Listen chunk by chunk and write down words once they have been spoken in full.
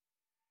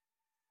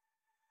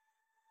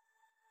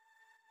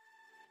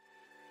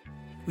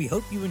We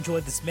hope you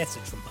enjoyed this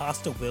message from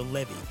Pastor Will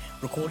Levy,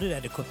 recorded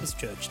at Equippers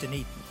Church,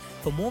 Dunedin.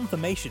 For more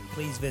information,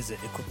 please visit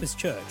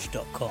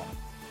equipperschurch.com.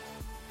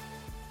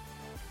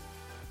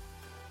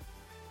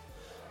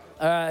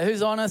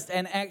 Who's honest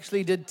and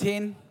actually did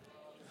 10?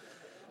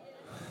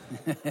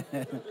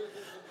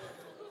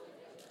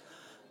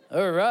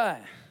 All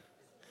right.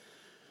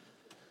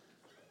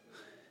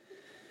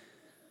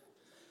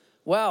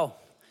 Well,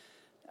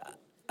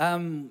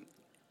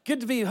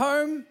 good to be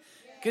home.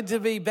 Good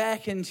to be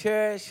back in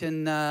church.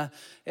 And I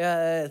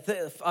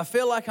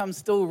feel like I'm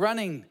still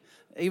running,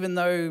 even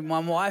though my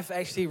wife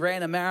actually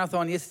ran a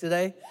marathon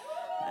yesterday.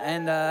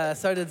 And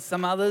so did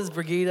some others,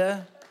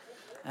 Brigida.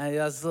 I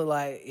was sort of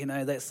like,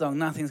 that song,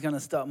 nothing's going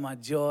to stop my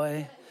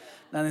joy.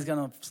 Nothing's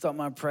going to stop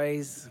my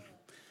praise.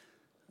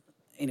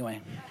 Anyway.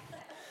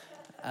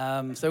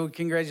 So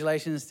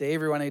congratulations to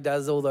everyone who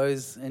does all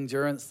those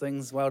endurance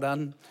things. Well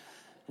done.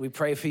 We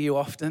pray for you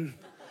often.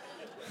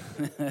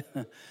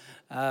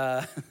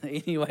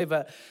 Anyway,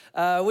 but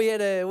we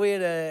had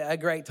a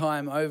great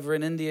time over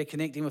in India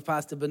connecting with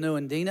Pastor Banu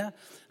and Dina.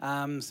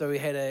 So we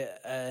had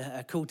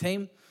a cool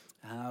team.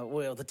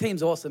 Well, the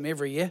team's awesome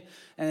every year,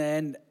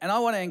 and I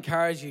want to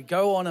encourage you,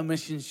 go on a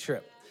missions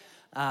trip.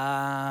 Jake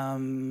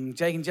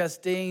and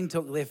Justine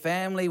took their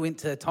family, went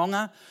to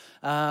Tonga.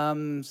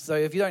 So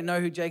if you don't know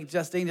who Jake and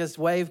Justine, just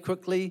wave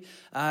quickly.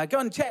 Go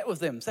and chat with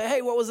them. Say,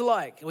 hey, what was it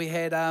like? We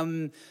had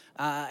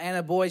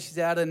Anna Boyd, she's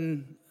out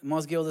in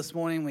Mosgiel this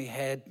morning. We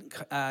had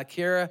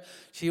Kira.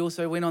 She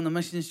also went on the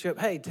missions trip.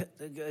 Hey,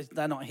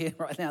 they're not here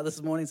right now this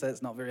morning, so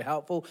it's not very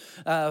helpful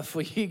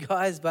for you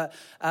guys. But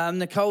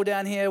Nicole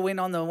down here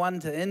went on the one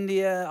to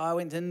India. I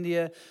went to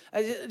India.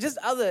 Just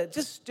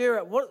stir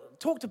up.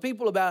 Talk to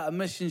people about a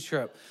missions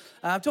trip.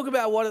 Talk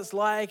about what it's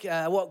like,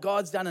 what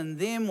God's done in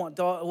them,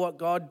 what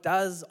God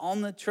does on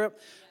the trip.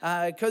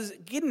 Because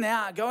getting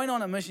out, going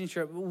on a mission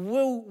trip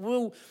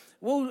will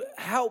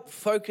help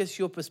focus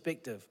your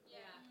perspective.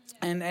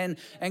 And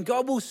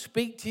God will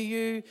speak to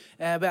you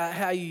about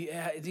how you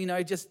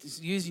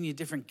just using your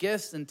different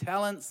gifts and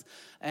talents.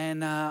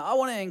 And I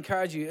want to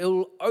encourage you.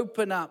 It'll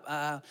open up.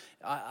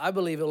 I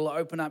believe it'll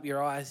open up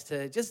your eyes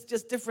to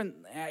just different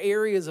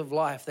areas of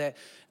life that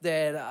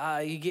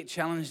you get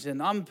challenged in.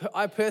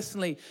 I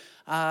personally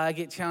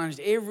get challenged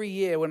every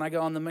year when I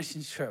go on the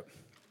mission trip.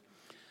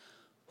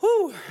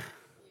 Whew.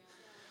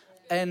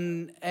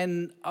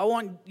 And I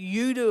want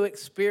you to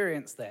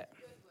experience that.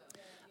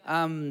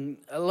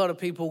 A lot of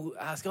people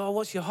ask,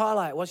 what's your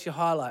highlight? What's your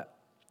highlight?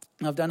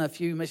 And I've done a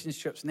few missions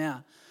trips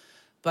now.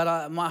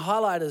 But my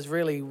highlight is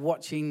really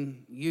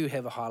watching you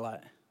have a highlight.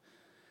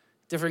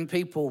 Different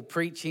people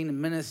preaching and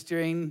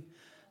ministering.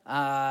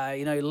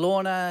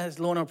 Lorna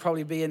will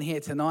probably be in here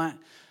tonight.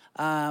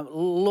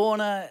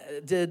 Lorna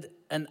did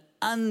an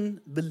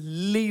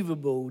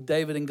unbelievable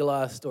David and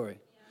Goliath story.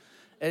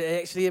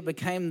 It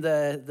became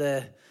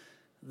the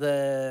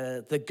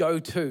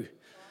go-to.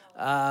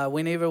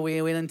 Whenever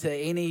we went into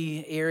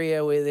any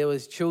area where there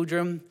was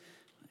children,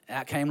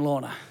 out came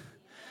Lorna.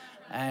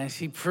 And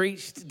she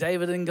preached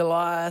David and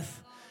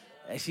Goliath.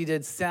 She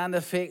did sound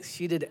effects.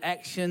 She did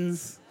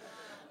actions.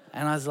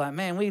 And I was like,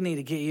 man, we need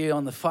to get you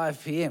on the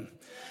 5 p.m.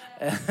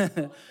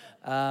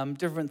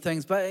 Different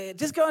things. But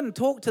just go and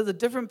talk to the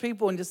different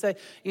people and just say,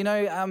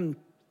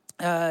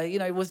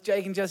 with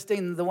Jake and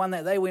Justine, the one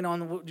that they went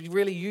on,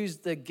 really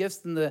used the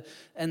gifts and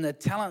the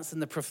talents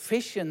and the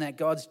profession that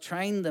God's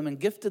trained them and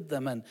gifted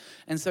them in.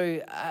 And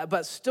so,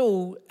 but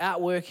still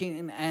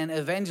outworking and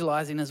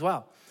evangelizing as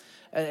well.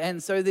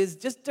 And so there's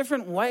just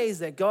different ways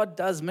that God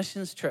does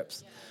missions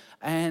trips.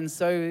 And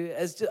so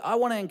I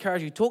want to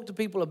encourage you, talk to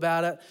people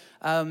about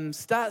it.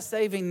 Start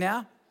saving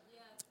now,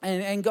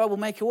 and God will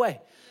make a way.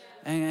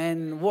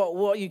 And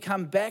what you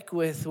come back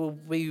with will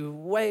be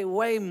way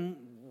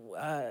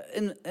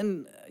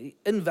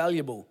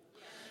invaluable.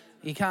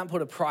 You can't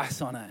put a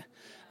price on it.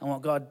 And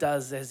what God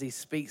does as he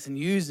speaks and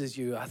uses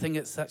you, I think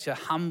it's such a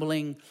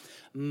humbling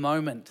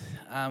moment.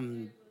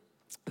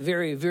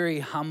 Very, very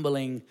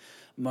humbling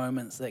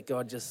moments that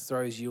God just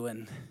throws you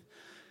in.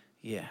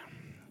 Yeah.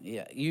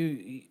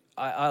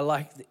 I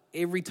like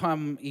every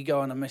time you go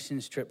on a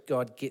missions trip,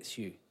 God gets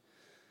you.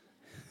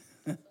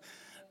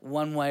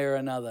 One way or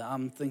another.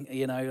 I'm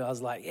thinking, I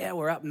was like,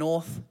 we're up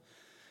north.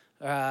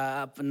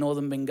 Up in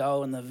northern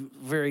Bengal and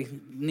very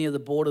near the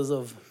borders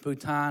of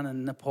Bhutan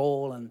and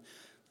Nepal, and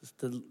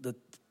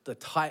the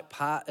tight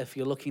part if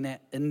you're looking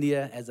at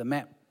India as a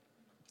map.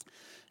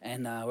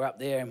 And we're up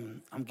there,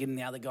 and I'm getting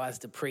the other guys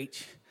to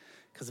preach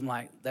because I'm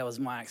like, that was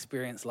my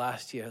experience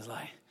last year. I was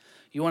like,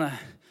 you want to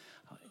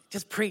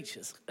just preach?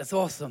 It's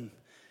awesome.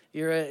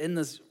 You're in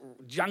this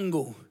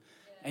jungle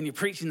and you're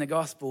preaching the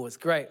gospel. It's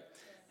great.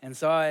 And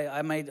so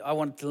I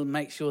wanted to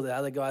make sure the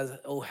other guys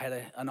all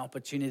had an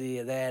opportunity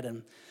of that.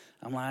 And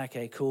I'm like,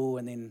 okay, cool.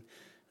 And then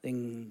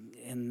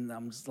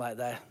I'm just like,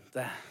 that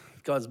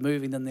God's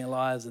moving in their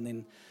lives.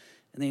 And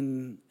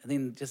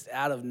then just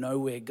out of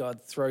nowhere,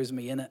 God throws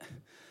me in it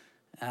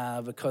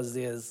because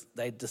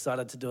they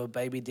decided to do a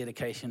baby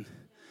dedication.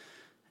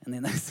 And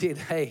then they said,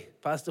 hey,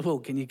 Pastor Will,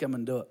 can you come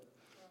and do it?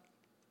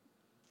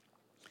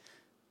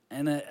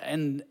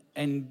 And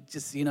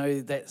just,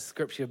 that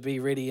scripture, be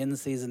ready in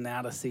season,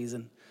 out of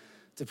season,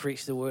 to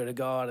preach the word of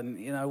God. And,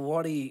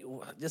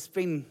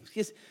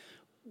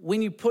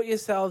 when you put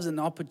yourselves in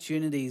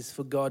opportunities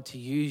for God to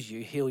use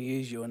you, he'll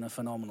use you in a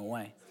phenomenal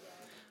way.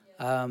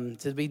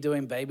 To be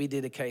doing baby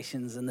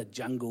dedications in the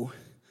jungle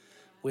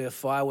where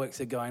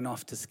fireworks are going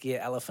off to scare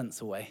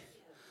elephants away.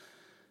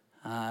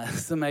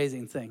 It's an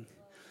amazing thing.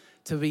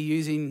 To be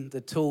using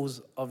the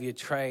tools of your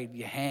trade,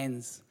 your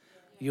hands,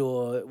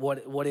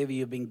 whatever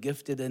you've been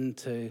gifted in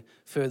to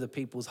further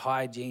people's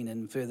hygiene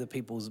and further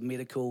people's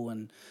medical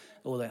and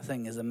all that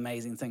thing is an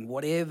amazing thing.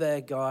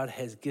 Whatever God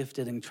has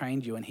gifted and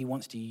trained you, and he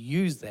wants to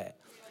use that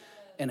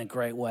in a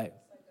great way.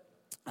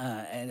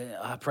 And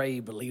I pray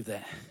you believe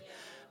that.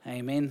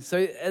 Amen.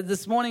 So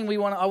this morning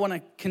I want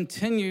to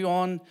continue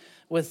on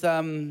with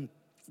the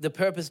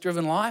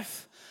purpose-driven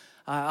life.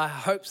 I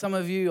hope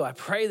I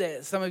pray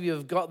that some of you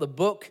have got the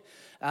book,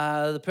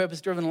 The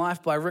Purpose-Driven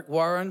Life by Rick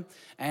Warren,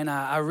 and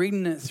are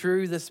reading it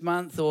through this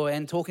month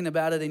and talking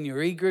about it in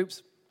your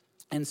e-groups.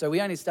 And so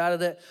we only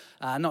started it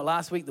not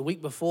last week, the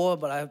week before,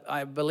 but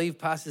I believe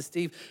Pastor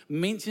Steve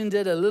mentioned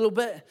it a little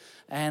bit,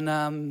 and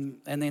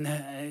then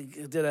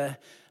did a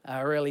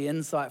really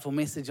insightful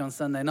message on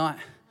Sunday night.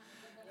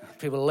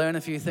 People learn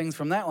a few things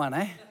from that one,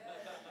 eh?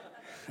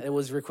 It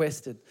was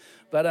requested.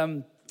 But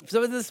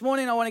so this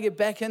morning I want to get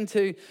back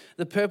into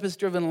the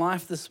purpose-driven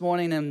life this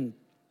morning,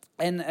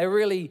 and it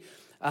really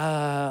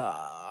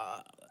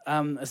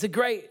it's a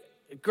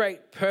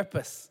great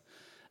purpose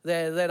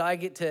that I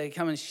get to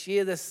come and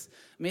share this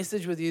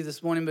message with you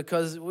this morning,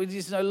 because we're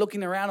just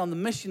looking around on the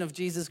mission of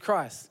Jesus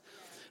Christ,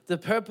 the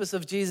purpose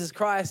of Jesus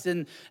Christ,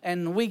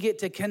 and we get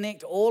to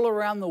connect all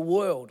around the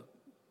world,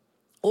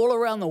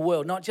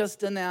 not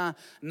just in our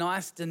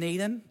nice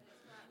Dunedin.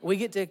 We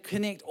get to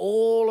connect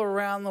all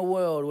around the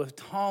world with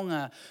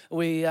Tonga,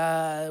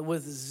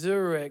 with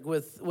Zurich,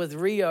 with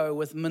Rio,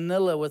 with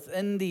Manila, with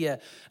India,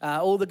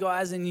 all the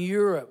guys in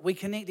Europe. We're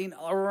connecting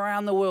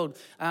around the world.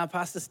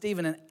 Pastor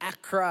Stephen in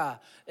Accra,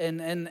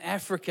 in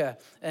Africa,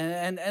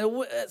 and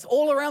it's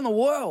all around the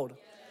world.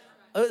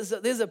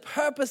 There's a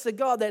purpose of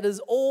God that is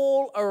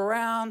all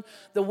around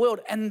the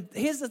world. And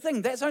here's the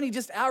thing, that's only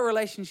just our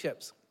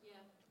relationships.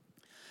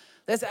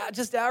 That's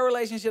just our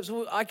relationships.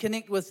 I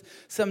connect with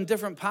some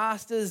different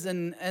pastors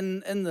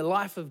in the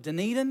life of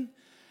Dunedin,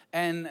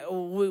 and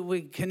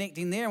we're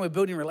connecting there and we're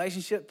building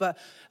relationship. But,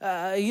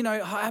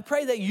 I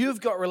pray that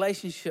you've got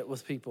relationship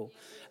with people.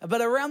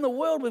 But around the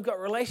world, we've got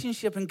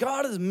relationship, and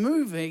God is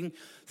moving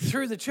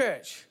through the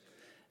church.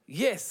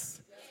 Yes.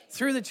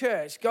 Through the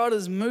church, God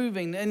is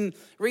moving. And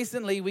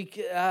recently,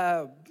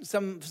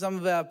 some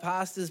of our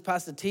pastors,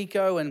 Pastor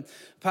Tico and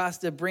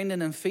Pastor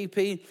Brendan and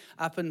Fipi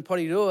up in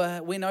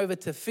Porirua, went over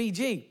to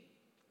Fiji.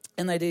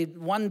 And they did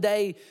one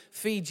day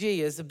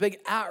Fiji as a big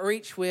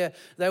outreach where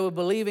they were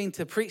believing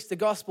to preach the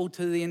gospel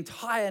to the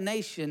entire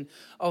nation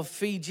of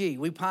Fiji.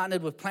 We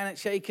partnered with Planet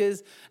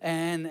Shakers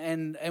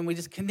and we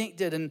just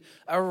connected and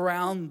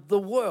around the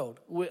world.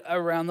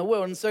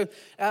 And so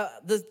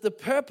the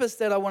purpose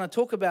that I want to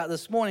talk about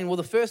this morning, well,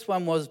 the first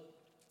one was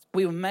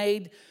we were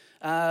made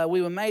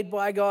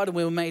by God and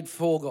we were made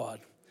for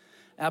God.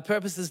 Our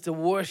purpose is to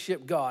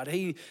worship God.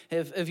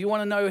 If you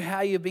want to know how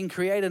you've been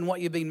created and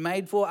what you've been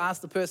made for,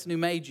 ask the person who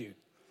made you.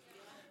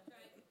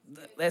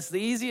 That's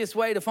the easiest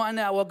way to find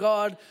out what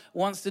God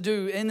wants to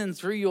do in and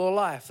through your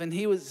life.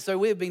 And so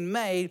we've been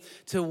made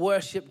to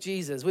worship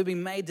Jesus. We've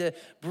been made to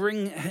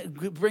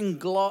bring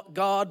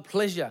God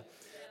pleasure.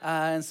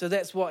 And so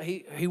that's what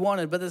he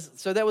wanted.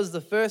 So that was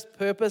the first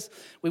purpose.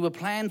 We were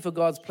planned for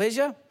God's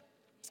pleasure.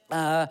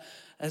 And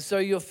so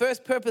your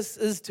first purpose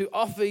is to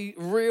offer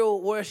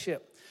real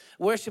worship.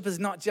 Worship is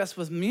not just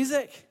with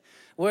music.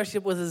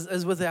 Worship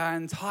is with our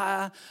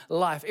entire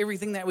life.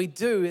 Everything that we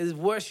do is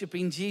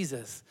worshiping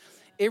Jesus.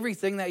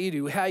 Everything that you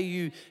do, how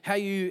you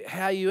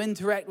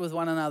interact with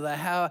one another,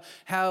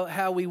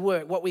 how we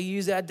work, what we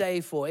use our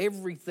day for,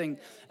 everything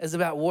is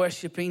about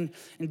worshiping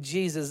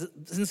Jesus.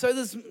 And so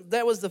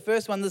that was the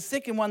first one. The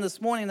second one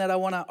this morning that I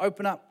want to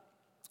open up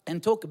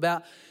and talk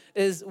about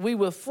is we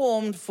were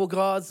formed for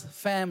God's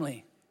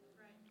family.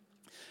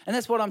 And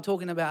that's what I'm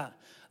talking about.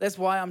 That's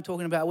why I'm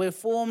talking about we're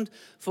formed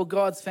for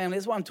God's family.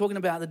 That's why I'm talking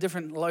about the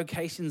different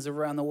locations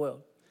around the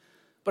world,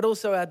 but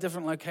also our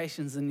different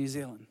locations in New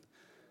Zealand.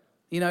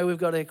 We've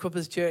got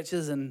Equippers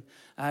churches and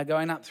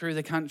going up through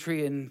the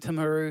country in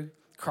Timaru,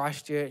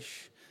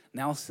 Christchurch,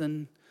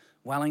 Nelson,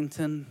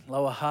 Wellington,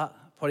 Lower Hutt,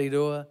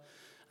 Porirua,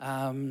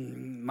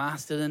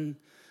 Masterton,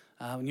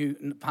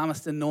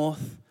 Palmerston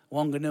North,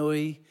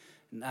 Wanganui,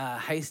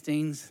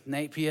 Hastings,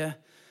 Napier,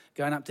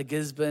 going up to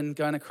Gisborne,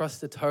 going across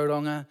to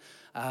Tauranga,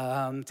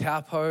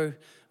 Taupo.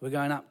 We're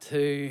going up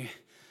to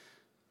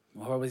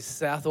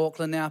South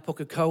Auckland now,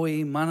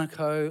 Pukekohe,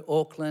 Manukau,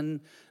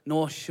 Auckland,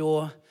 North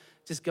Shore,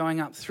 just going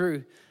up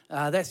through.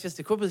 That's just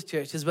Equippers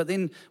churches, but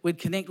then we'd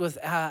connect with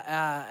our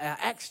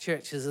Acts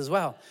churches as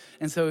well.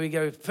 And so we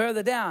go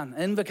further down,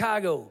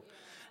 Invercargill,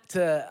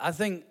 to, I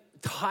think,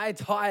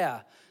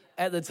 Taitaya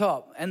at the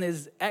top. And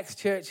there's Acts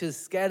churches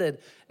scattered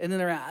in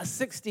and around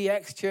 60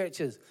 Acts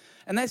churches.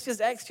 And that's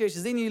just Acts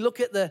churches. Then you look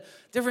at the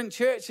different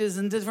churches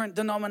and different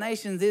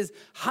denominations. There's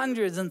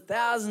hundreds and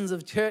thousands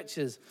of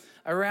churches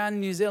around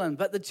New Zealand.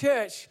 But the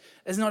church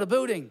is not a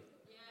building.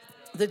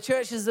 The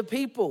church is the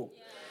people.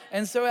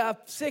 And so our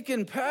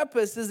second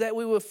purpose is that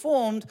we were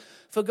formed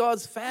for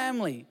God's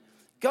family.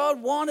 God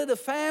wanted a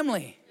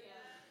family.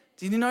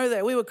 Did you know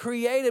that? We were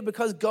created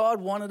because God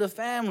wanted a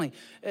family.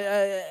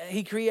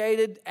 He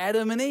created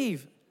Adam and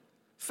Eve.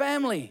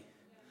 Family.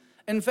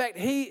 In fact,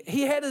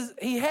 he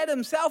had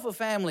himself a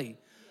family.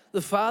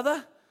 The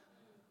Father,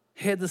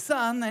 he had the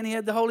Son, and he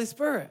had the Holy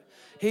Spirit.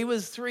 He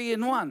was 3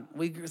 in 1.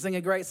 We sing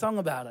a great song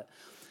about it.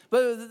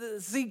 But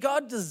see,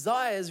 God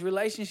desires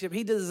relationship.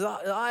 He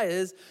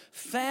desires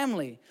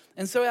family.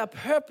 And so our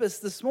purpose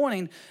this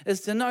morning is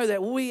to know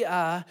that we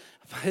are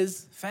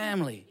his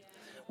family.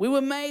 We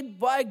were made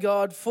by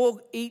God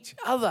for each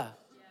other.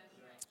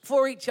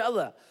 For each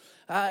other.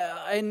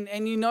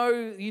 And you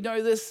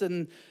know this,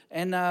 and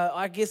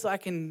I guess I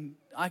can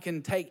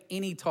take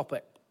any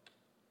topic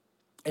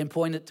and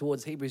point it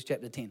towards Hebrews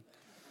chapter 10.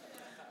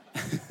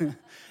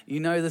 You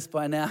know this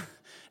by now.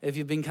 If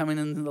you've been coming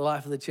into the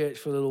life of the church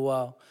for a little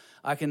while,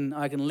 I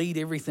can lead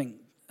everything.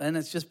 And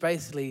it's just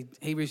basically,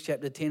 Hebrews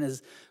chapter 10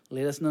 is,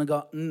 let us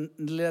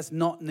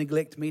not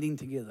neglect meeting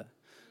together,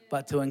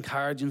 but to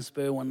encourage and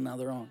spur one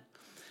another on.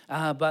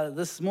 But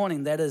this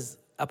morning, that is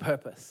a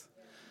purpose.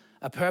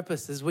 A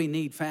purpose is we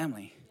need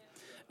family.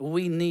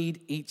 We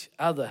need each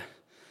other.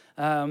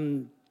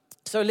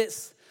 So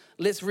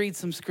let's read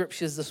some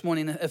scriptures this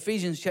morning.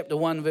 Ephesians chapter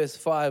 1, verse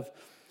 5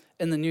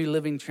 in the New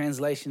Living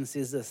Translation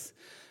says this: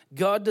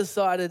 God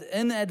decided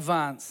in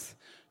advance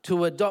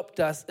to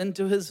adopt us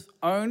into his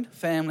own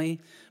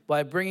family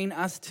by bringing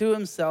us to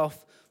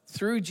himself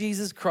through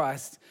Jesus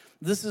Christ.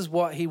 This is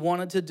what he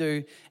wanted to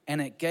do,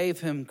 and it gave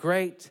him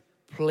great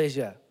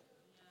pleasure.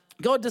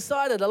 God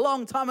decided a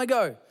long time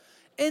ago,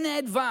 in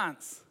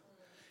advance,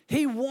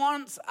 he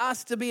wants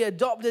us to be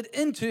adopted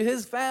into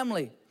his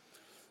family.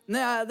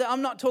 Now,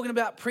 I'm not talking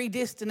about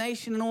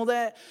predestination and all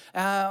that.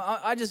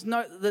 I just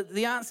know that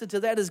the answer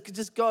to that is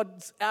just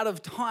God's out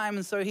of time,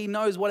 and so he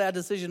knows what our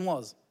decision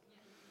was.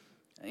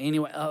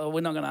 Anyway,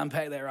 we're not going to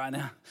unpack that right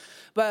now.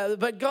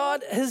 But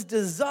God, his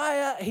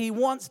desire, he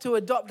wants to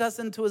adopt us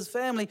into his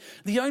family.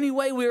 The only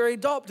way we're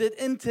adopted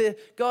into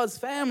God's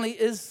family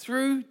is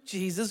through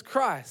Jesus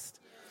Christ.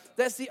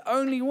 That's the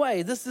only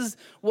way. This is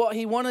what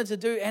he wanted to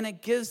do, and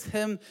it gives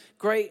him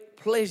great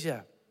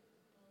pleasure.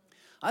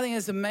 I think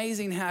it's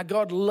amazing how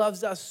God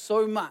loves us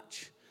so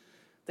much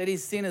that he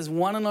sent his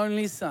one and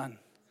only Son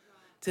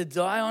to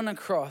die on a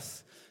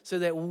cross so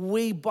that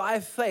we, by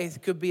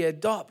faith, could be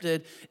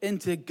adopted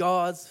into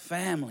God's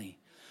family.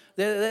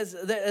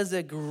 That is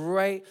a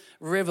great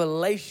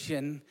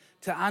revelation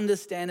to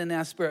understand in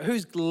our spirit.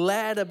 Who's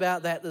glad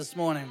about that this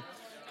morning?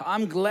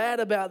 I'm glad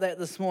about that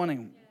this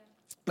morning.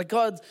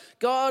 Because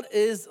God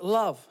is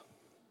love.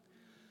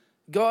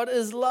 God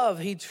is love.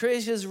 He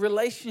treasures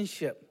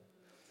relationship.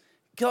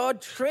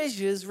 God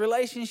treasures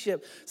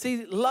relationship.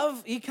 See,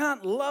 love, you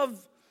can't love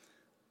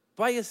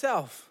by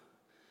yourself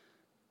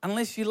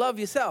unless you love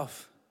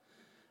yourself.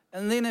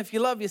 And then if you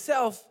love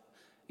yourself,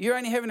 you're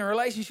only having a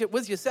relationship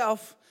with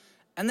yourself,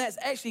 and that's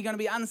actually going to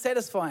be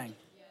unsatisfying.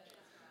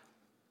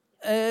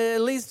 It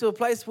leads to a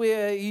place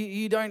where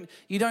you don't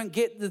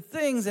get the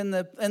things and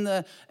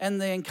the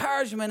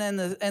encouragement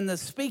and the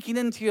speaking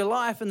into your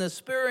life and the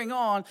spurring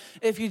on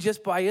if you're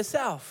just by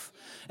yourself.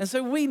 And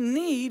so we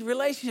need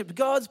relationship.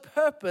 God's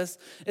purpose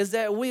is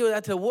that we are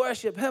to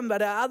worship him,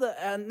 but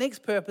our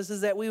next purpose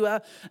is that we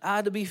are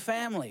to be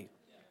family.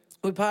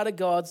 We're part of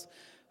God's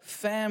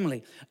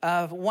family.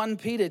 1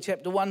 Peter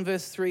chapter 1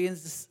 verse 3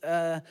 is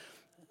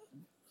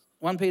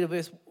 1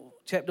 Peter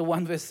chapter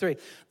 1, verse 3.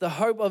 The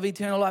hope of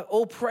eternal life.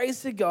 All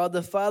praise to God,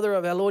 the Father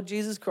of our Lord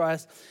Jesus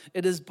Christ.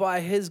 It is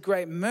by his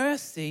great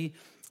mercy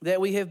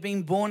that we have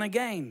been born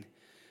again,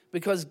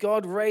 because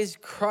God raised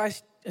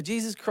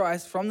Jesus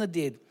Christ from the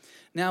dead.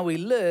 Now we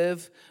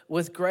live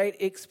with great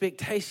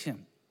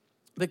expectation.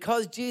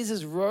 Because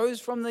Jesus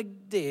rose from the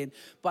dead,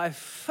 by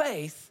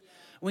faith,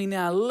 we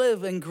now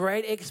live in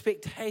great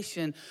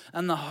expectation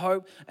and the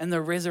hope and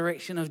the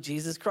resurrection of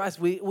Jesus Christ.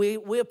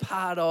 We're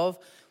part of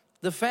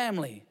the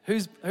family.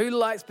 Who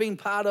likes being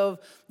part of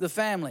the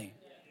family?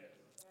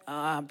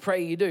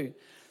 Pray you do.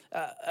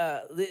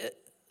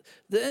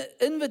 The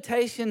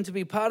invitation to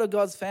be part of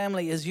God's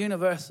family is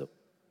universal.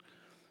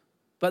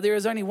 But there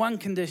is only one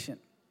condition.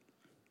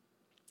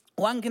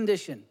 One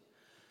condition.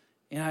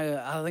 You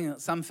know, I think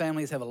that some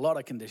families have a lot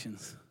of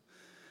conditions.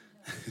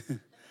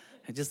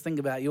 Just think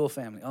about your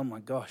family. Oh my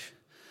gosh.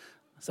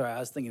 Sorry, I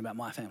was thinking about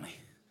my family.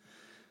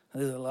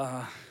 There's a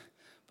lot.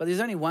 But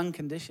there's only one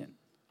condition.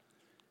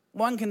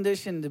 One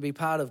condition to be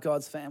part of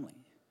God's family,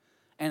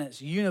 and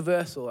it's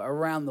universal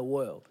around the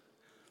world.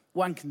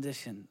 One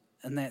condition,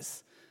 and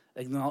that's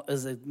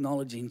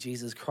acknowledging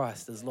Jesus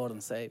Christ as Lord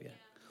and Savior.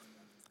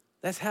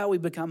 That's how we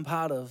become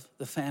part of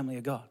the family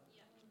of God,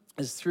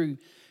 is through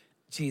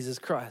Jesus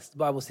Christ. The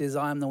Bible says,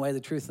 I am the way,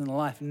 the truth, and the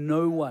life.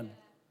 No one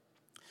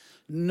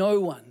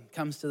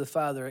comes to the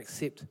Father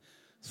except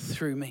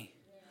through me.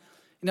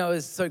 You know, it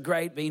was so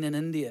great being in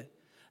India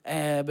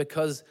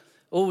because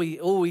all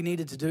we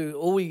needed to do,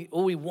 all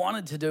we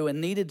wanted to do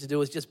and needed to do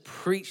was just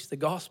preach the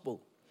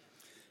gospel.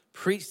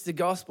 Preach the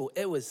gospel.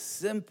 It was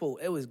simple.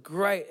 It was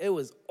great. It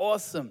was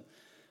awesome.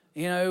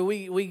 You know,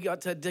 we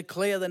got to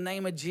declare the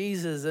name of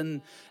Jesus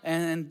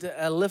and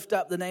lift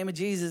up the name of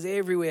Jesus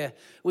everywhere.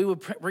 We were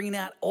bringing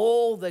out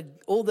all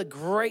the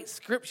great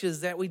scriptures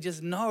that we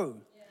just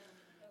know.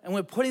 And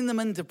we're putting them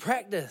into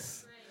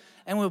practice.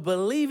 And we're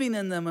believing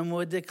in them and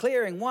we're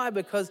declaring. Why?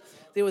 Because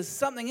there was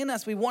something in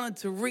us. We wanted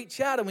to reach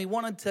out and we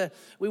wanted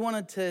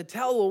to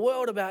tell the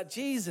world about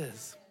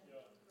Jesus.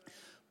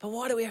 But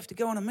why do we have to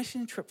go on a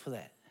mission trip for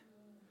that?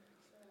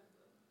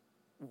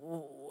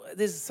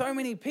 There's so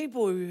many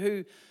people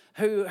who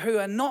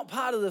are not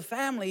part of the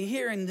family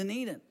here in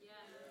Dunedin.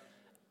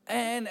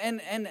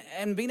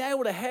 And being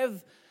able to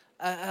have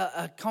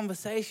a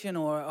conversation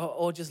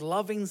or just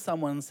loving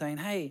someone and saying,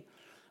 hey,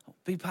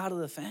 be part of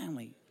the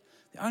family.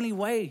 The only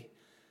way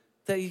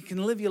that you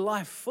can live your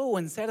life full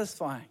and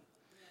satisfying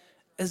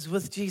is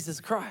with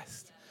Jesus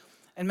Christ.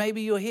 And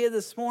maybe you're here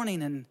this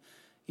morning and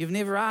you've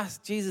never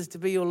asked Jesus to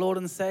be your Lord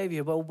and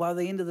Savior. But by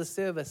the end of the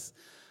service,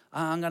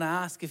 I'm going to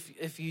ask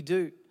if you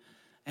do.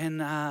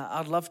 And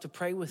I'd love to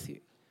pray with you.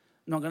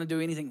 I'm not going to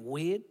do anything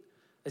weird.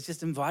 It's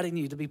just inviting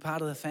you to be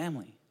part of the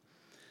family.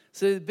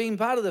 So being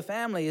part of the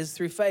family is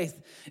through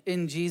faith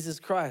in Jesus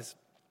Christ.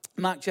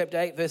 Mark chapter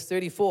 8, verse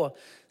 34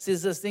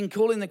 says this, then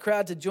calling the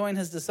crowd to join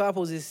his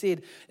disciples, he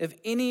said, if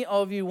any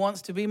of you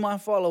wants to be my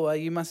follower,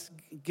 you must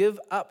give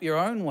up your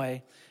own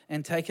way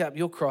and take up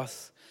your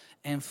cross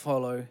and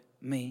follow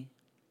me.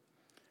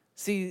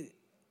 See,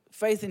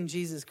 faith in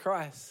Jesus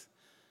Christ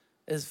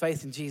is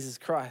faith in Jesus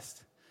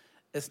Christ.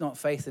 It's not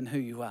faith in who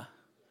you are.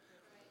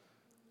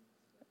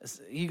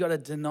 You got to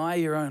deny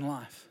your own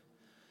life.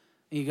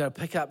 You got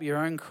to pick up your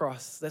own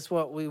cross. That's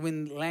what we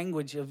win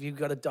language of. You've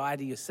got to die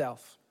to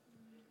yourself.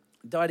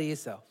 Die to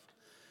yourself.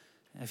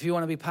 If you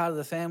want to be part of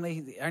the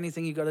family, the only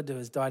thing you got to do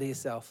is die to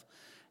yourself,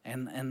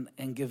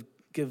 and give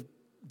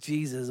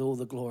Jesus all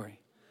the glory.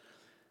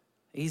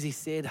 Easy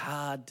said,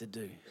 hard to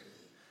do.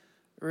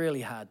 Really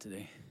hard to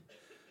do.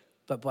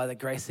 But by the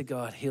grace of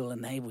God, He'll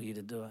enable you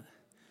to do it.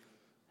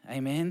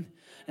 Amen.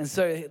 And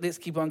so let's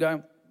keep on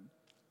going.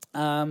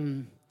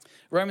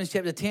 Romans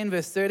chapter 10,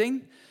 verse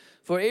 13.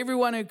 For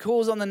everyone who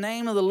calls on the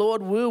name of the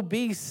Lord will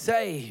be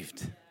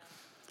saved.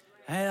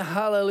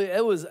 Hallelujah.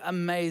 It was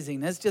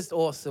amazing. It's just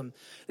awesome.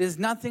 There's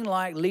nothing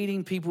like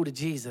leading people to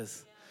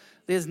Jesus.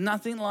 There's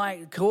nothing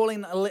like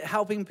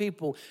helping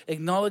people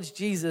acknowledge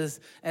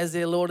Jesus as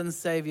their Lord and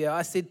Savior.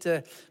 I said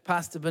to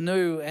Pastor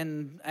Banu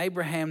and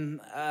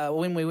Abraham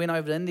when we went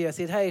over to India, I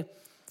said, hey,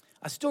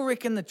 I still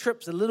reckon the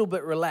trip's a little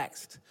bit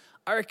relaxed.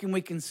 I reckon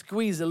we can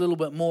squeeze a little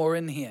bit more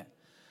in here.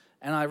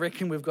 And I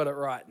reckon we've got it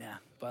right now,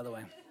 by the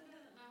way.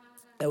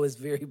 It was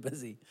very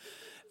busy.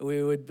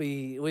 We'd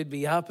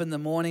be up in the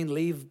morning,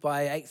 leave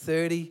by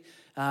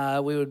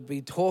 8:30. We would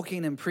be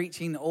talking and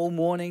preaching all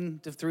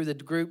morning through the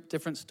group,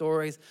 different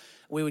stories.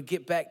 We would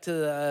get back to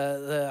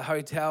the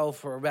hotel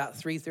for about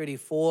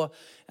 3:34,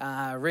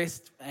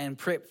 rest and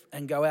prep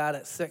and go out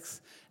at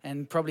 6,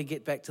 and probably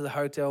get back to the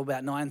hotel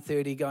about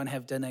 9:30, go and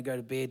have dinner, go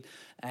to bed.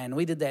 And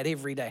we did that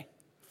every day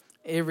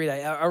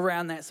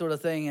around that sort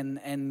of thing,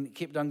 and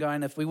kept on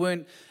going. If we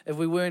weren't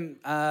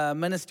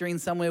ministering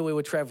somewhere, we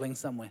were traveling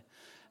somewhere.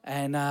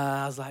 And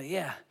I was like,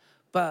 yeah,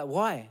 but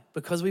why?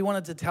 Because we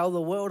wanted to tell the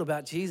world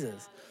about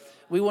Jesus.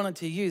 We wanted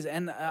to use,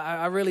 and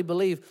I really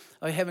believe,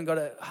 I haven't got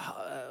it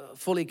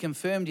fully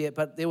confirmed yet,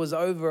 but there was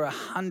over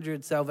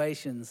 100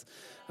 salvations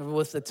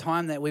with the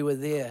time that we were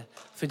there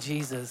for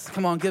Jesus.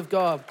 Come on, give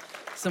God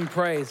some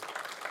praise.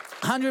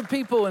 100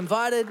 people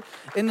invited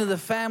into the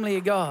family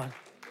of God.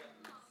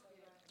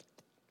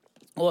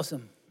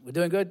 Awesome. We're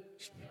doing good?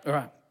 All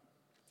right.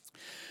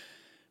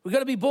 We've got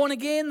to be born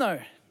again, though.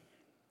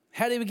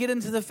 How do we get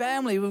into the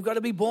family? We've got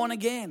to be born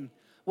again.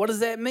 What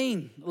does that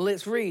mean?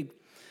 Let's read.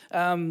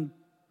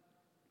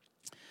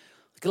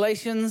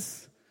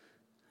 Galatians.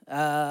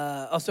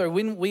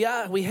 When we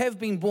have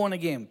been born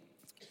again.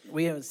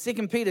 We have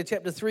 2 Peter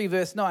chapter 3,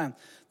 verse 9.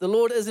 The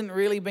Lord isn't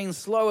really being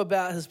slow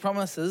about His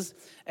promises,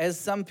 as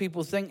some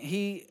people think.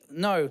 He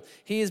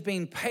is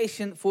being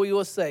patient for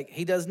your sake.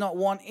 He does not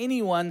want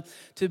anyone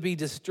to be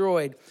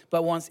destroyed,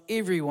 but wants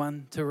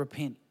everyone to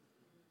repent.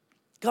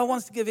 God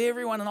wants to give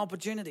everyone an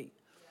opportunity.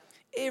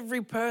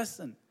 Every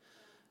person.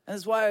 And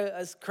that's why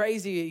it's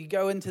crazy. You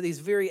go into these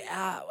very,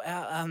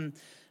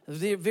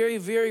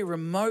 very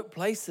remote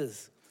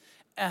places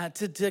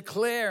to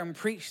declare and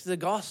preach the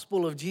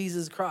gospel of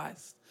Jesus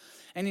Christ.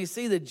 And you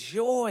see the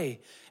joy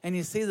and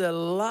you see the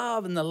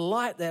love and the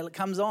light that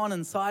comes on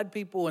inside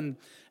people, and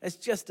it's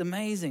just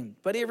amazing.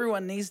 But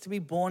everyone needs to be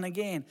born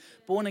again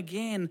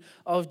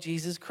of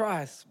Jesus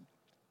Christ.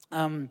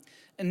 And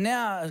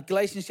now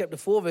Galatians chapter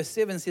 4 verse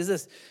 7 says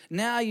this,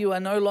 now you are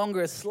no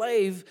longer a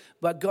slave,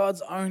 but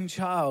God's own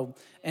child.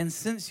 And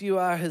since you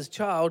are His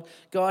child,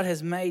 God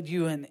has made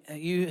you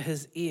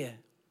His heir.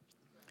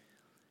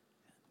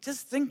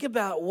 Just think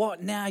about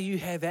what now you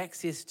have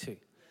access to.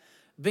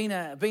 Being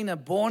a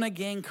born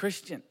again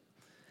Christian.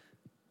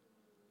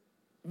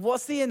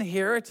 What's the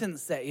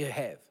inheritance that you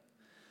have?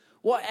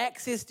 What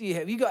access do you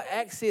have? You got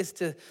access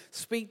to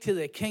speak to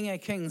the King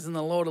of Kings and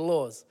the Lord of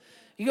Lords.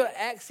 You got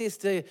access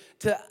to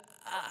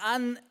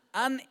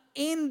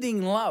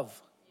unending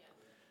love,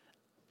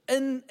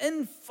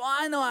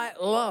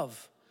 infinite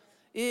love.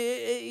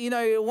 You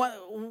know,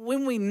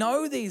 when we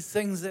know these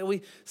things, that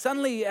we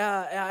suddenly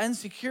our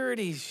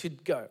insecurities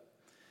should go.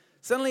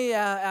 Suddenly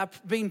our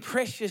being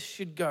precious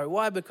should go.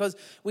 Why? Because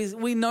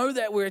we know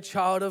that we're a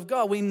child of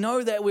God. We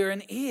know that we're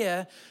an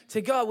heir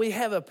to God. We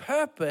have a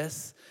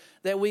purpose,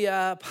 that we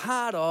are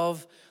part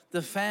of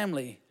the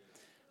family.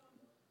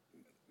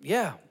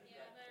 Yeah.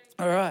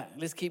 All right,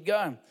 let's keep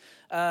going.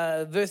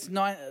 Verse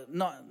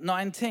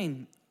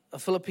 19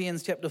 of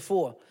Philippians chapter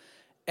 4.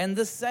 And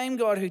the same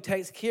God who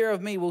takes care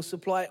of me will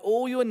supply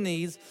all your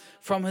needs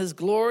from his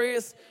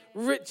glorious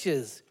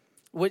riches,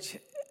 which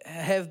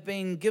have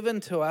been given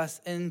to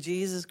us in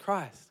Jesus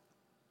Christ.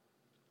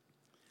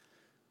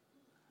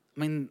 I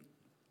mean,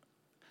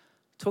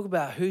 talk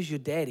about who's your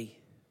daddy.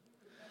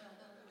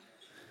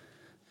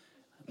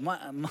 You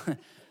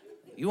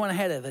want to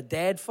have a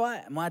dad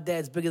fight? My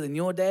dad's bigger than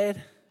your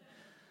dad?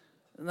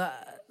 No,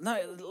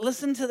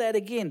 listen to that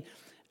again.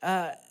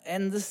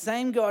 And the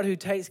same God who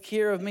takes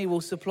care of me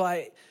will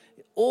supply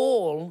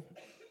all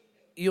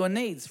your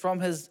needs from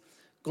his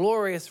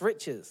glorious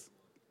riches.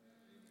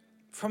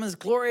 From his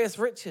glorious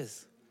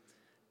riches.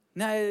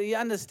 Now, you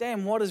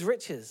understand, what is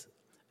riches?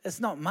 It's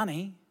not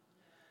money.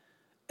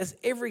 It's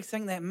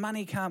everything that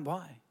money can't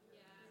buy.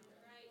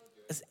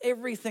 It's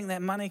everything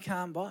that money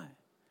can't buy.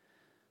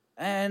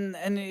 And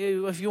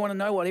if you want to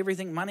know what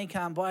everything money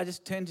can't buy,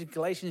 just turn to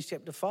Galatians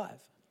chapter 5.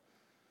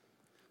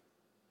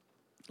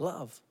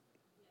 Love,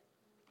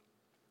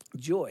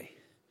 joy,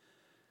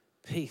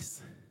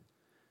 peace,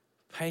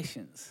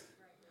 patience,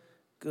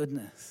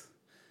 goodness,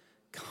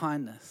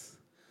 kindness,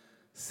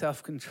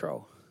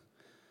 self-control.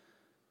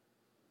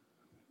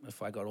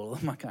 If I got all of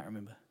them, I can't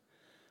remember.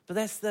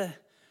 But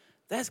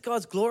that's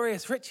God's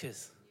glorious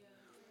riches.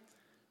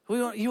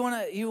 We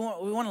want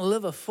to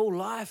live a full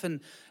life, and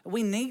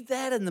we need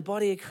that in the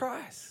body of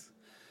Christ.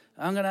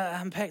 I'm going to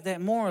unpack that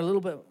more a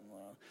little bit.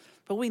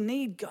 But we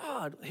need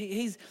God.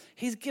 He's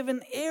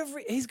given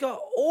he's got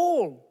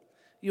all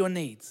your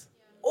needs.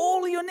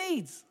 All your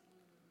needs.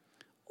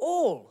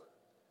 All.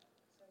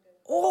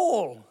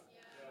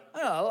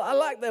 I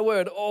like that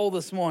word, all,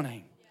 this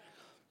morning.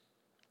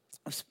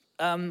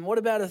 What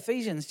about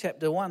Ephesians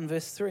chapter 1,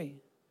 verse 3?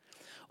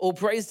 All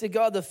praise to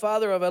God, the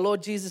Father of our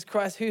Lord Jesus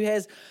Christ, who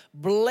has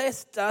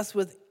blessed us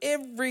with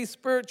every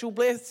spiritual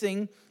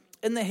blessing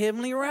in the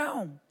heavenly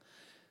realm,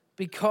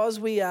 because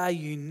we are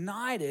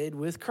united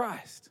with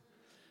Christ.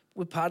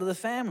 We're part of the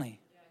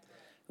family.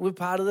 We're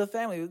part of the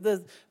family.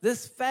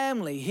 This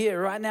family here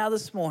right now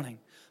this morning,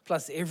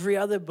 plus every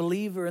other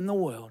believer in the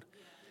world,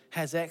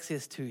 has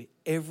access to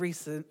every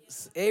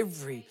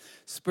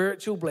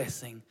spiritual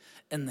blessing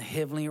in the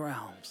heavenly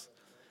realms.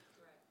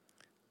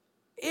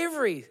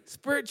 Every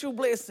spiritual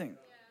blessing.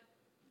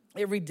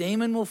 Every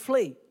demon will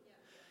flee.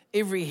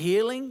 Every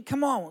healing,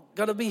 come on,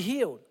 got to be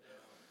healed.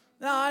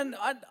 No,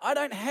 I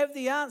don't have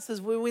the answers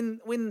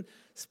when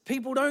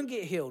people don't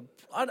get healed.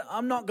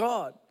 I'm not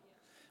God.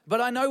 But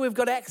I know we've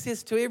got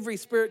access to every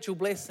spiritual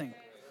blessing.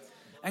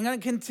 I'm going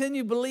to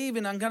continue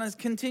believing. I'm going to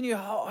continue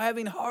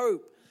having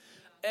hope.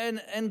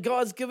 And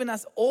God's given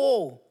us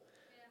all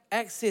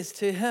access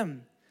to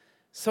him.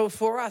 So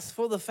for us,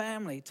 for the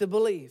family, to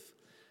believe.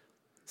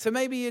 So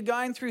maybe you're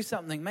going through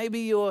something. Maybe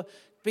you're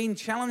being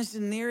challenged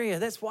in an area.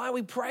 That's why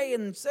we pray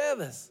in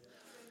service.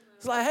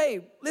 It's like,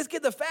 hey, let's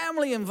get the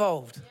family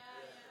involved.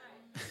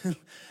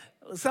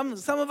 Some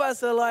of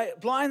us are like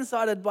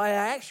blindsided by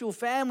our actual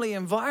family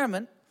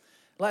environment.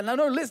 Like, no,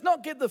 let's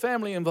not get the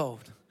family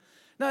involved.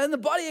 No, in the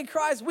body of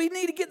Christ, we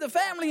need to get the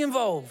family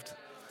involved.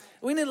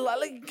 We need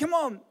to, come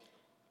on,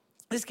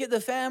 let's get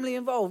the family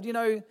involved. You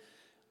know,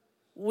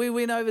 we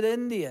went over to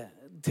India.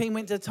 Team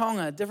went to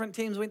Tonga. Different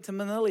teams went to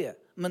Manila.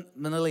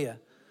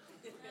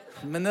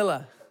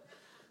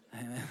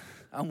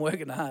 I'm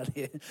working hard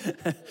here.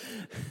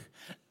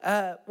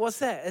 What's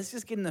that? It's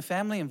just getting the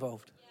family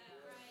involved.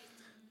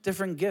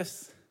 Different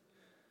gifts.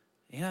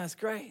 You know, it's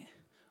great.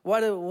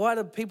 Why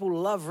do people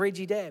love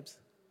Reggie Dabbs?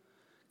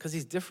 Because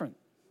he's different.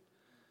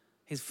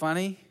 He's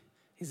funny.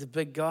 He's a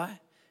big guy.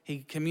 He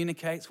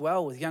communicates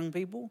well with young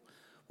people.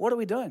 What are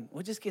we doing?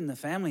 We're just getting the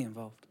family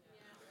involved.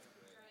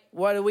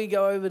 Why do we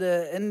go over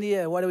to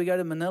India? Why do we go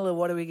to Manila?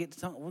 Why do we get to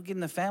Tonga? We're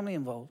getting the family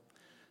involved.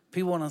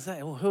 People want to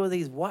say, well, who are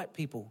these white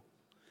people?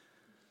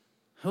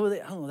 Who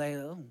are they?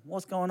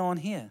 What's going on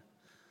here?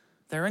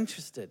 They're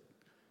interested.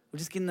 We're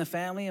just getting the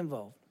family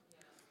involved.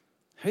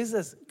 Who's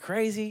this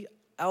crazy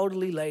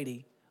elderly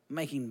lady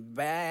making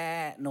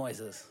bad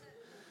noises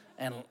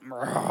and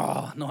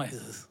raw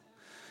noises?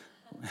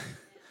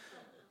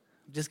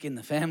 Just getting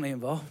the family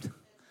involved.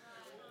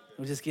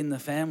 We're just getting the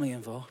family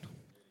involved.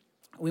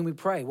 When we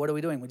pray, what are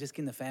we doing? We're just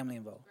getting the family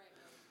involved.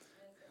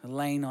 We're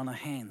laying on our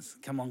hands.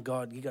 Come on,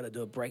 God, you got to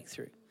do a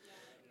breakthrough.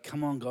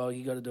 Come on, God,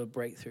 you got to do a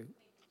breakthrough.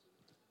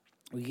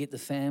 We get the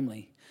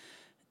family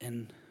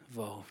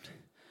involved.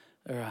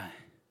 All right.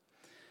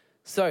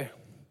 So,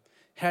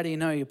 how do you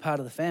know you're part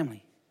of the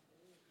family?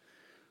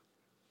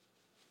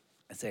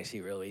 It's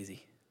actually real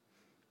easy.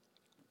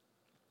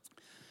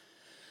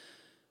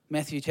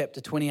 Matthew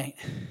chapter 28,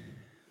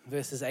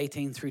 verses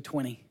 18 through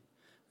 20,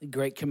 the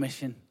Great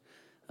Commission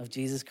of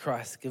Jesus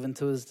Christ given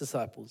to his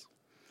disciples.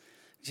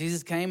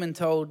 Jesus came and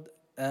told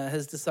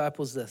his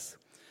disciples this: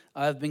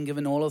 I have been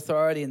given all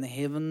authority in the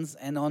heavens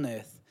and on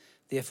earth.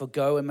 Therefore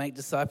go and make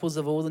disciples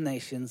of all the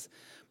nations,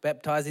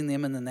 baptizing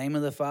them in the name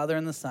of the Father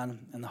and the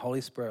Son and the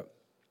Holy Spirit.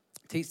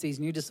 Teach these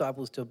new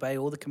disciples to obey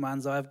all the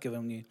commands I have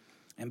given you,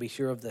 and be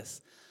sure of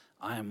this: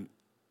 I am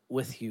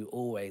with you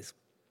always,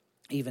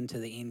 even to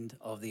the end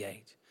of the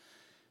age.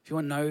 If you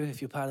want to know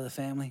if you're part of the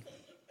family,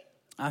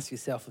 ask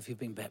yourself if you've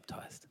been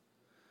baptized.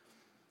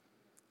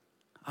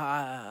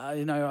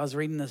 I was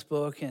reading this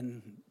book,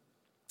 and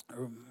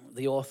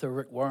the author,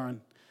 Rick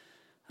Warren,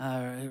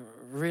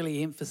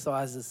 really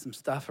emphasizes some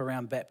stuff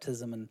around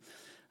baptism,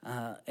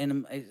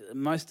 and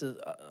most of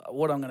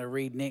what I'm going to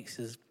read next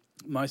is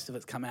most of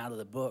it's come out of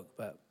the book.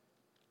 But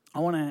I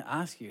want to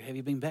ask you: have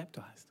you been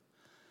baptized?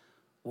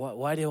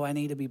 Why do I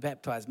need to be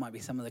baptized? Might be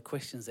some of the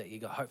questions that you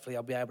got. Hopefully,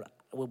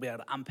 we'll be able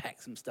to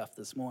unpack some stuff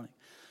this morning.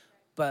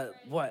 But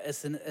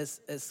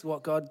it's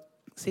what God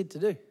said to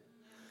do.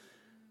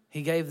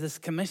 He gave this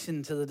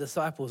commission to the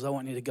disciples: I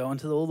want you to go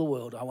into all the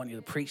world. I want you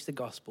to preach the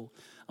gospel.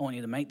 I want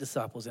you to make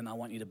disciples, and I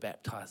want you to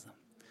baptize them.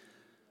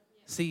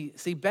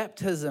 See,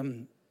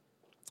 baptism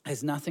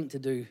has nothing to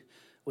do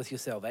with your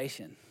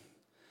salvation.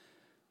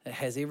 It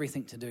has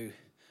everything to do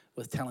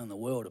with telling the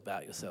world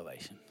about your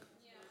salvation.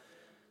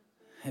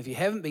 If you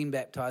haven't been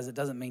baptized, it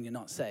doesn't mean you're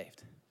not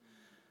saved.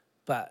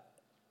 But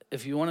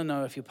if you want to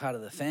know if you're part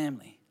of the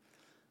family,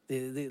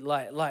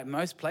 like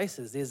most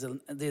places, there's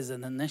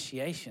an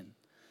initiation.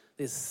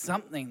 There's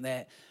something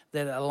that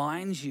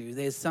aligns you.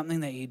 There's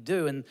something that you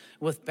do. And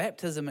with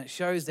baptism, it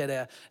shows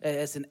that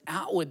it's an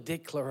outward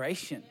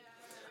declaration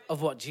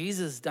of what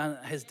Jesus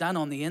has done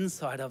on the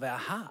inside of our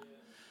heart.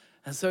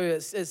 And so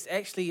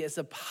it's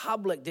a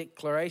public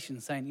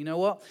declaration saying, you know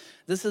what,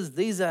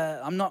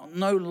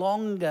 no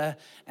longer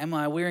am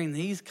I wearing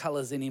these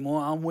colors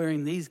anymore. I'm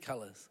wearing these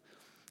colors.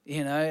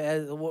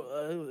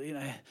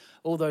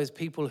 All those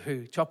people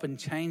who chop and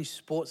change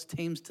sports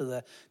teams to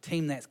the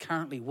team that's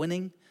currently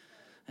winning,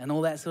 and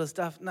all that sort of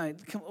stuff. No,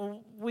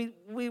 we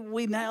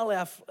nail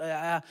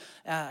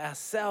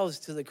ourselves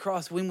to the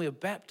cross when we're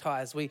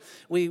baptized. We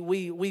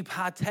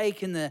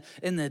partake in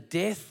the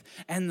death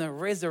and the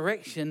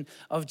resurrection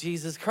of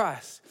Jesus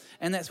Christ,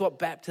 and that's what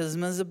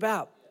baptism is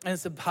about. And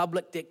it's a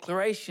public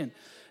declaration.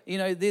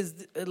 Your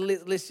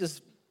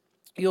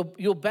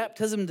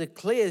baptism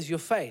declares your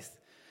faith.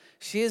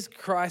 Shares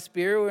Christ's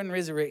burial and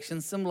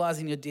resurrection,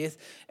 symbolizing your death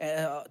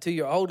to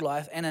your old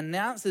life, and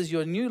announces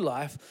your new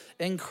life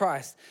in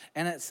Christ.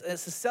 And it's a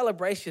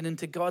celebration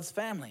into God's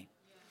family.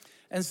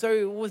 And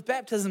so with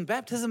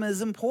baptism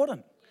is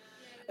important.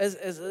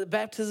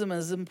 Baptism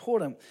is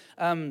important.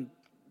 I'll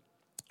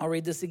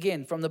read this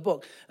again from the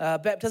book.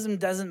 Baptism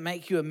doesn't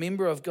make you a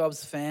member of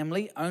God's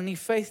family, only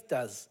faith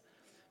does.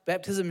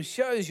 Baptism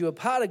shows you a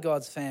part of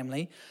God's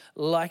family.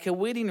 Like a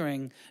wedding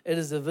ring, it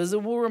is a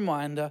visible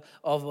reminder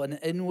of an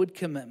inward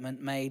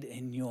commitment made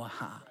in your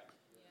heart.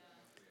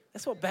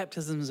 That's what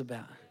baptism is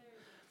about.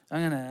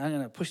 I'm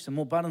gonna push some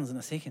more buttons in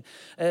a second.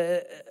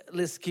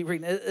 Let's keep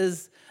reading. It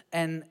is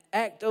an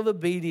act of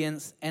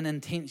obedience and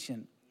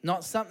intention,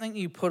 not something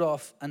you put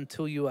off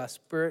until you are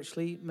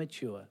spiritually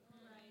mature.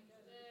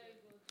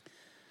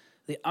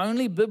 The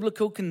only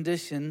biblical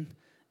condition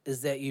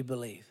is that you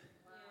believe.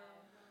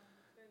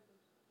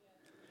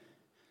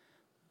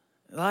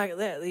 Like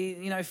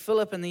that,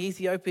 Philip and the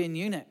Ethiopian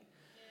eunuch.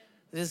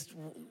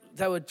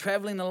 They were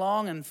traveling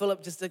along, and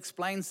Philip just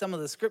explained some of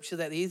the scripture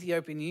that the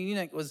Ethiopian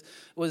eunuch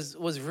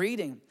was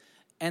reading.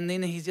 And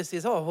then he just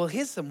says, oh, well,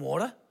 here's some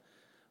water.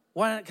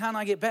 Can't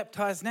I get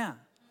baptized now?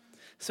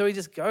 So he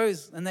just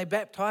goes, and they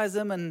baptize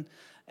him, and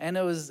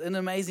it was an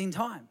amazing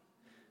time.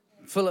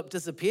 Philip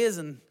disappears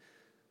and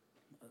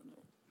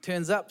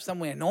turns up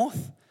somewhere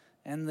north,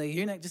 and the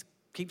eunuch just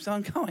keeps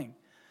on going.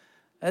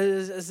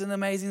 It's an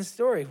amazing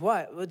story.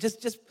 Why?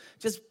 Just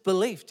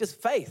belief, just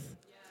faith.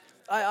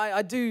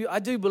 I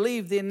do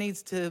believe there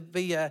needs to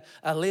be a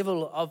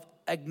level of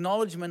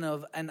acknowledgement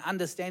of and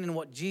understanding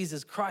what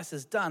Jesus Christ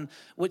has done,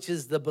 which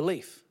is the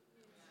belief.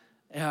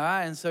 All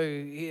right? And so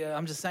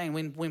I'm just saying,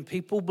 when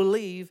people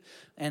believe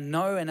and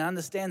know and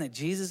understand that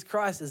Jesus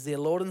Christ is their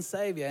Lord and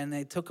Savior, and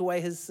they took away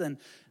his sin,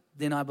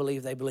 then I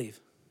believe they believe.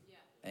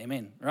 Yeah.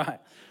 Amen. Right.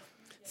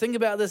 Think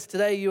about this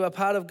today. You are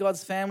part of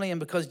God's family, and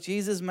because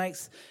Jesus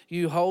makes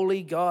you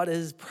holy, God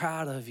is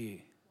proud of you.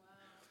 Wow.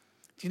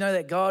 Do you know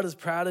that God is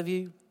proud of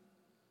you?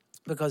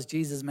 Because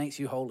Jesus makes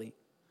you holy.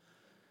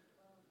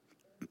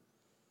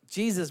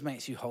 Jesus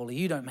makes you holy.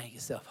 You don't make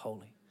yourself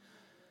holy.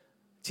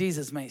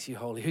 Jesus makes you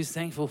holy. Who's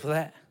thankful for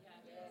that?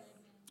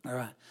 All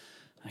right.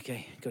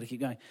 Okay, got to keep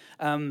going.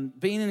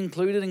 Being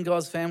included in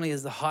God's family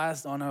is the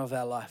highest honor of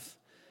our life.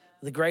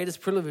 The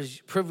greatest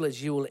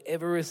privilege you will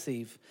ever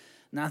receive.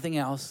 Nothing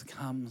else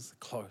comes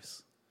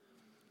close.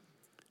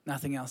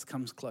 Nothing else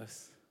comes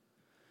close.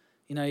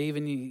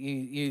 Even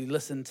you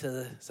listen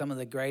to some of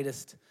the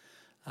greatest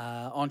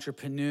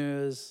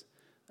entrepreneurs,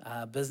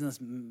 business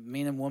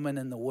men and women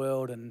in the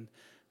world, and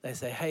they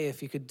say, hey,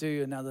 if you could do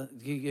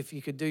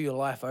your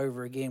life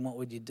over again, what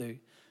would you do?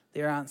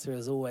 Their answer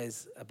is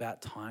always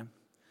about time.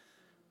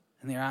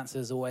 And their answer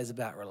is always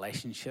about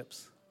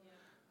relationships.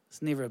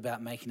 It's never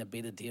about making a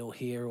better deal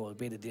here or a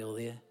better deal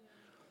there.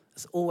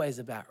 It's always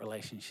about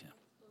relationship.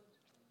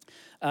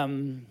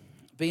 Being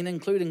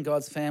included in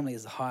God's family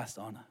is the highest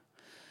honor.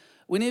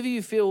 Whenever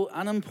you feel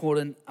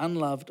unimportant,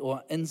 unloved,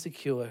 or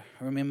insecure,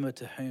 remember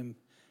to whom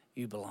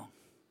you belong.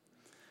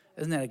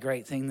 Isn't that a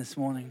great thing this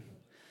morning?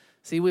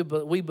 See,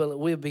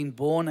 we've been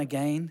born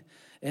again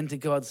into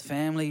God's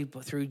family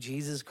through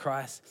Jesus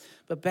Christ,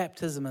 but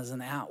baptism is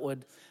an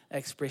outward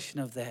expression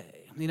of that.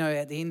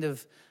 At the end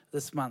of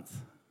this month,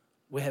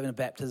 we're having a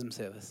baptism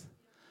service.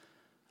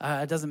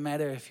 It doesn't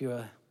matter if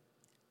you're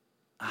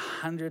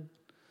 100.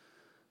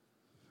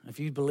 If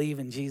you believe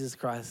in Jesus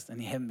Christ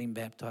and you haven't been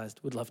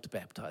baptized, we'd love to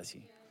baptize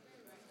you.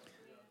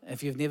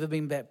 If you've never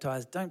been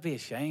baptized, don't be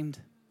ashamed.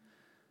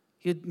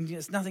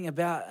 It's nothing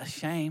about a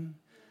shame.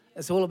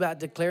 It's all about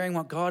declaring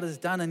what God has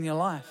done in your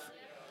life.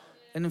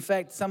 And in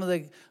fact,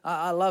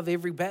 I love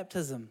every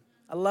baptism.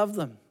 I love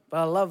them.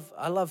 But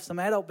I love some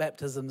adult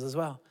baptisms as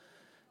well.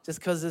 Just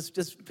because it's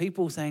just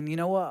people saying, you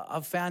know what,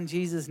 I've found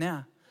Jesus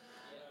now.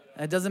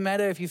 It doesn't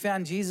matter if you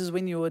found Jesus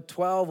when you were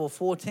 12 or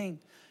 14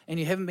 and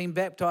you haven't been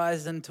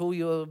baptized until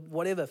you're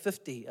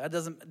 50. It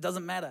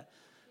doesn't matter.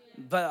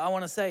 But I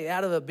want to say,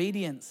 out of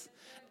obedience,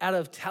 out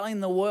of telling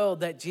the world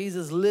that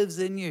Jesus lives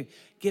in you,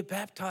 get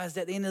baptized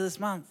at the end of this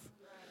month.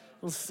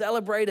 We'll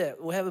celebrate it.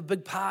 We'll have a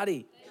big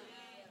party.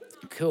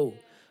 Cool.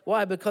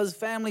 Why? Because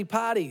family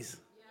parties.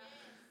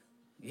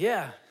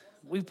 Yeah,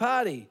 we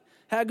party.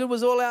 How good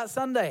was All Out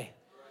Sunday?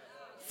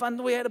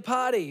 Fun. We had a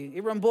party.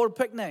 Everyone bought a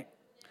picnic.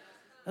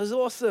 It was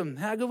awesome.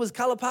 How good was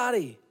Colour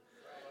Party?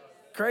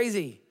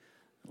 Crazy.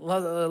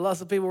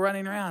 Lots of people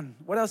running around.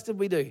 What else did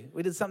we do?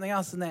 We did something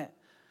else than that.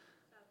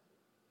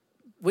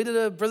 We did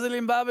a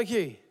Brazilian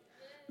barbecue.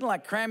 Not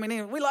like cramming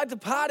in. We like to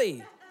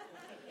party.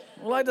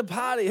 We like to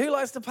party. Who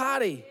likes to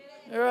party?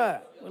 All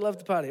right. We love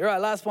to party. All right,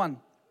 last one.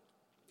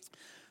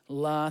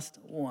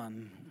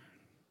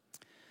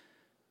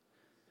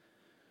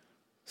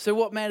 So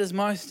what matters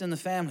most in the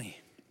family?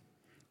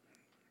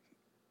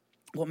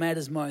 What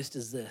matters most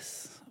is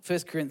this. 1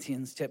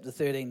 Corinthians chapter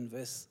 13,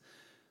 verse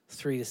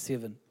 3 to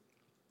 7.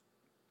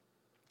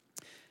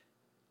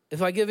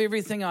 If I give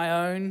everything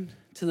I own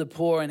to the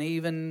poor and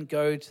even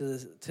go to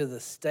the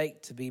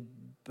stake to be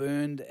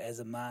burned as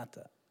a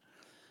martyr,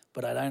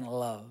 but I don't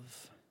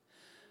love,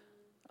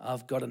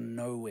 I've gotten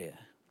nowhere.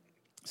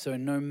 So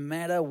no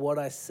matter what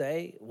I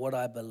say, what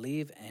I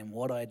believe, and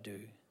what I do,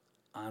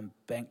 I'm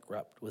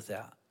bankrupt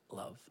without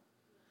love.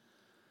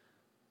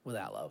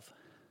 Without love.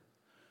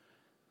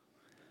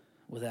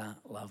 Without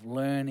love.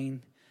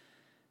 Learning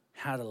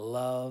how to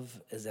love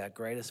is our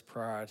greatest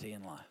priority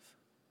in life.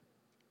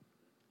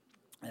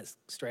 That's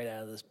straight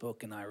out of this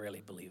book, and I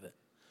really believe it.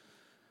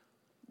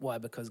 Why?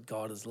 Because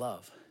God is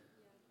love.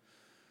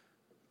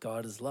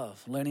 God is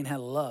love. Learning how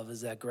to love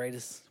is our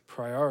greatest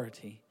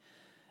priority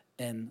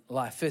in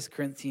life. 1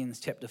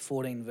 Corinthians chapter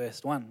 14,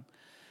 verse 1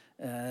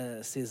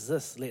 says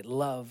this: let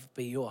love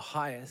be your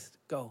highest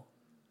goal.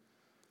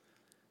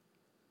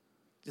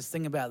 Just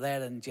think about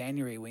that in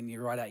January when you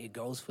write out your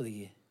goals for the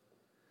year.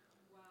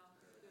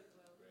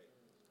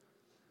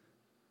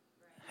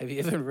 Have you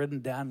ever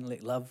written down,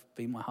 let love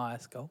be my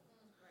highest goal?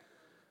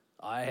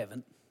 I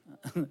haven't.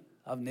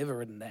 I've never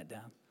written that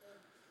down.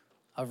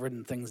 I've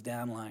written things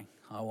down like,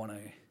 I want to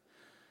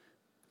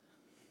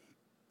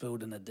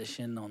build an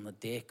addition on the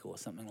deck or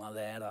something like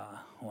that. I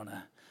want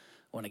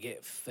to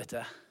get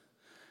fitter.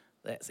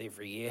 That's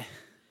every year.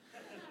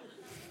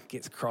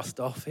 Gets crossed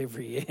off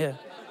every year.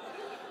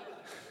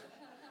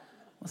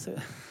 What's it?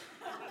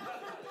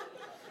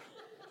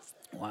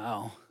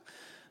 Wow.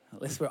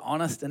 Unless we're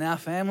honest in our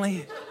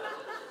family.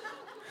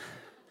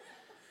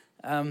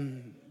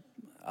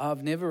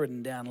 I've never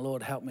written down,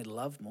 Lord, help me to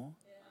love more.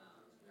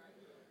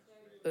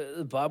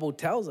 The Bible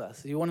tells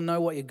us. You want to know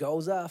what your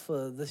goals are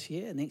for this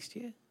year, next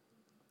year?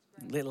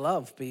 Let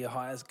love be your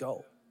highest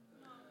goal.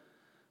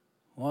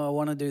 Well, I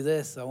want to do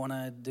this. I want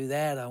to do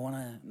that.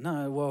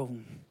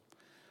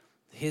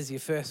 Here's your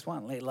first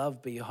one. Let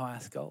love be your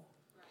highest goal.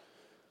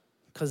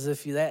 Because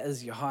if that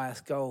is your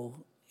highest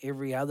goal,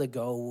 every other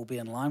goal will be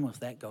in line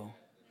with that goal.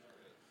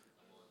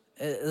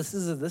 This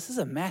is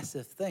a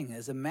massive thing.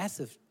 It's a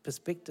massive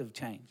perspective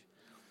change.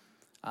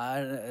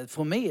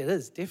 For me, it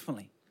is,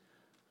 definitely.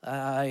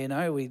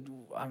 We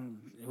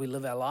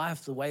live our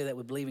life the way that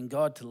we believe in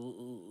God to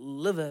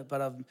live it,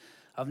 but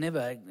I've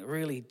never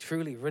really,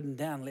 truly written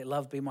down, let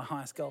love be my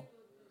highest goal.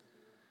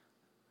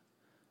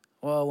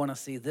 Well, I want to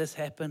see this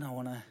happen. I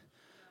want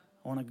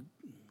to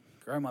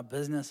grow my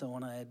business. I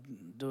want to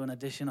do an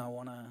addition. I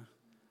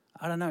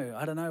don't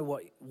know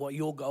what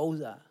your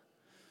goals are.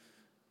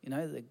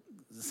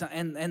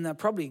 And they're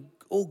probably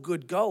all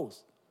good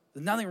goals.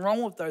 There's nothing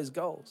wrong with those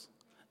goals.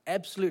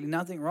 Absolutely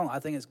nothing wrong. I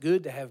think it's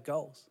good to have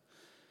goals.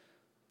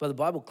 But the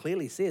Bible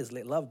clearly says,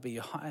 let love be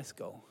your highest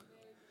goal.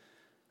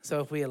 So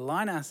if we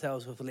align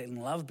ourselves with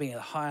letting love be the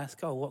highest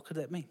goal, what could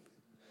that mean?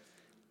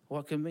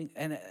 What could it mean?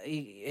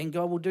 And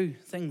God will do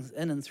things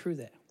in and through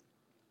that.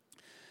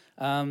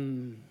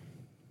 1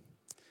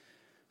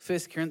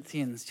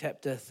 Corinthians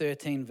chapter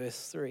 13,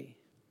 verse 3.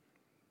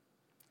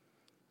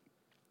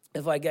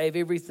 If I gave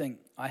everything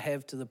I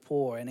have to the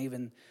poor and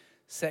even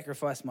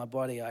sacrificed my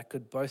body, I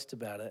could boast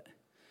about it.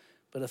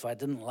 But if I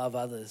didn't love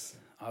others,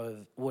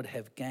 I would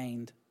have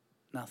gained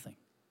nothing.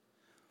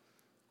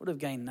 Would have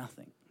gained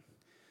nothing.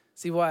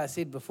 See why I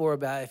said before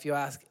about if you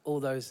ask all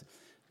those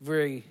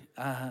the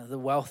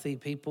wealthy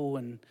people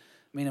and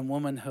men and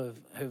women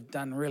who've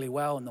done really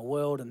well in the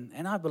world,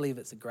 and I believe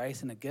it's a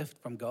grace and a gift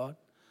from God,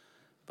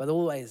 but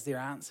always their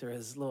answer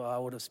is, Lord, I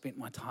would have spent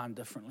my time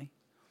differently.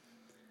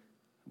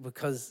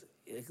 Because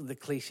the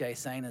cliche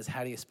saying is,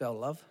 how do you spell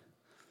love?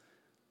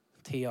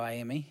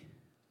 T-I-M-E.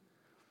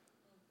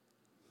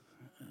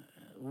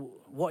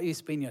 What you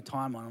spend your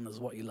time on is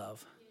what you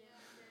love.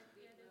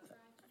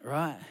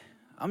 Right?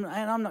 I'm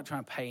not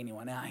trying to pay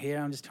anyone out here.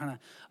 I'm just trying to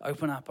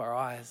open up our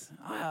eyes.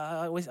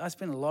 I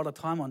spend a lot of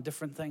time on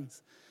different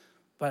things,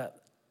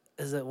 but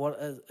is it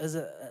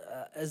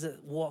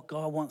what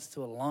God wants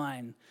to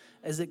align?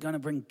 Is it going to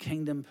bring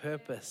kingdom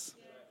purpose?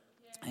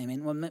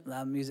 Amen.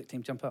 Well, music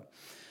team, jump up.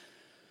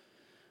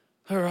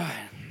 All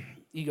right,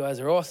 you guys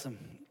are awesome.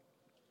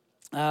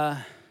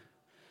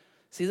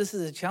 See, this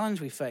is a challenge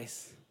we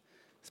face.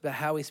 It's about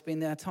how we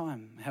spend our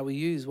time, how we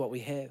use what we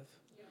have.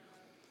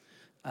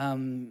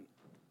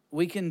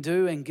 We can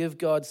do and give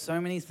God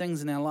so many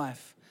things in our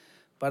life,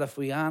 but if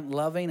we aren't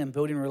loving and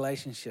building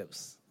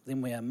relationships,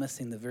 then we are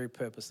missing the very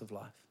purpose of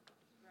life.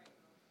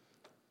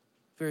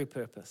 Very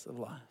purpose of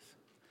life.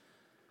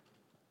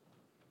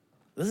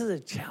 This is a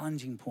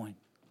challenging point.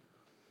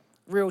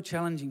 Real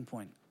challenging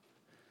point.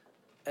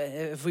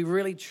 If we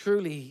really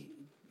truly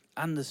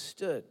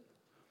understood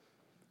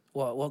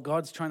what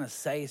God's trying to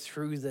say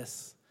through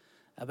this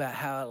about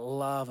how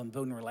love and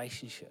building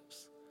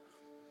relationships,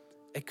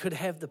 it could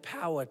have the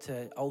power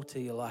to alter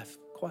your life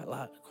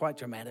quite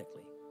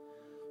dramatically.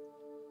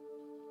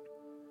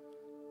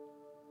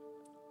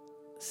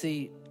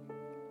 See,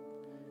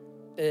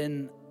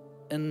 in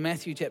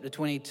Matthew chapter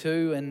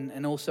 22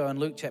 and also in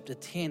Luke chapter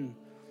 10,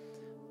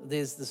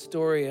 there's the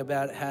story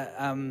about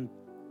how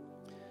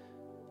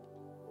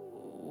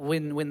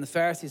when the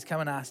Pharisees come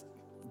and ask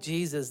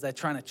Jesus, they're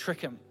trying to trick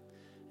him,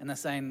 and they're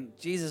saying,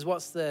 Jesus,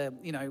 what's the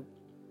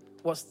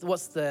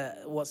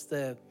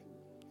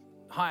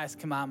highest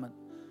commandment?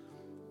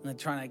 And they're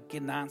trying to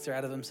get an answer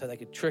out of him so they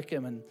could trick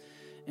him.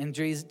 And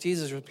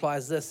Jesus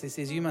replies this. He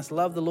says, you must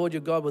love the Lord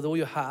your God with all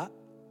your heart,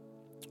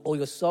 all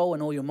your soul,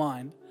 and all your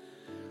mind.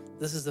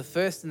 This is the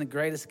first and the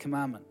greatest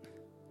commandment.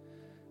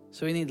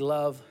 So we need to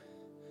love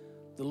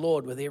the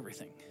Lord with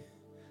everything.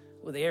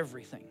 With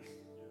everything.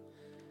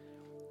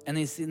 And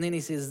then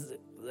he says,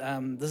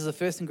 this is the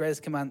first and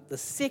greatest commandment. The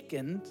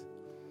second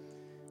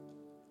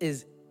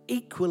is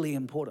equally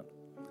important.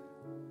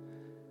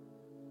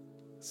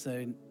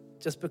 So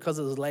just because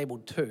it was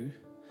labeled 2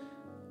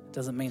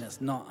 doesn't mean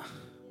it's not.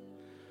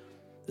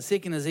 The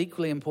second is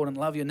equally important.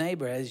 Love your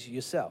neighbor as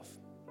yourself.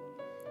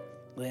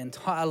 The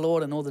entire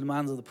Lord and all the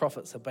demands of the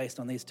prophets are based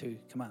on these 2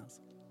 commands.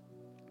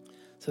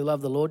 So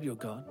love the Lord your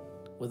God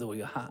with all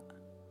your heart.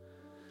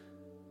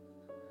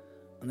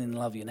 And then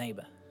love your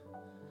neighbor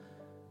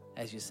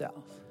as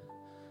yourself.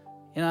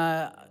 You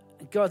know,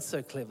 God's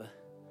so clever.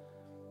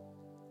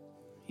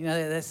 You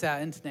know, that's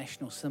our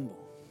international symbol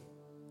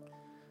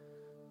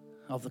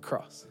of the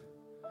cross.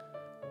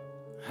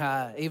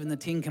 Even the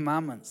 10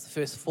 commandments, the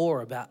first 4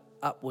 are about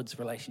upwards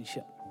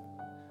relationship.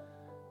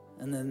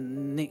 And the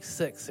next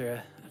 6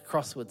 are a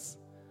crosswards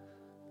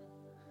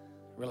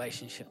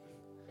relationship.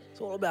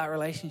 It's all about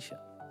relationship.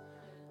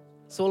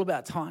 It's all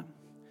about time.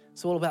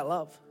 It's all about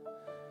love.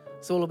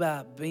 It's all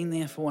about being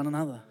there for one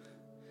another.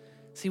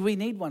 See, we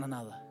need one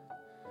another.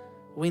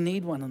 We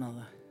need one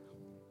another.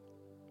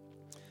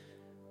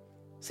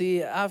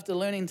 See, after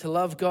learning to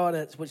love God,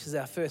 which is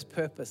our first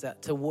purpose,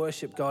 to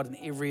worship God in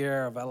every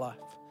area of our life,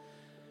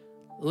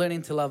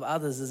 learning to love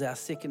others is our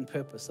second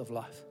purpose of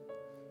life.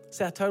 It's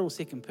our total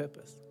second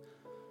purpose.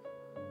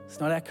 It's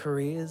not our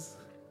careers.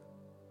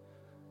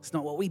 It's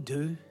not what we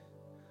do.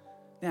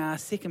 Now, our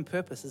second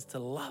purpose is to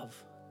love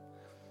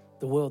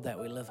the world that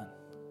we live in.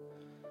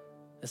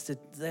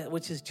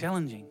 Which is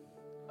challenging.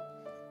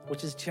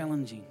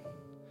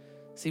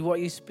 See, what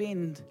you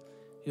spend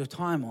your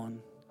time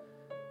on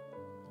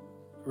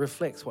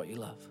reflects what you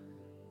love,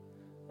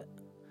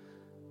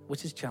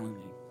 which is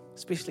challenging,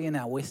 especially in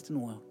our Western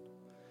world.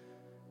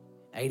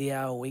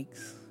 80-hour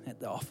weeks at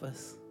the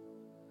office.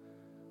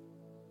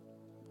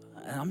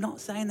 And I'm not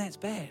saying that's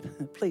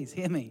bad. Please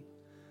hear me.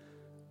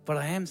 But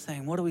I am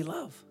saying, what do we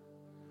love?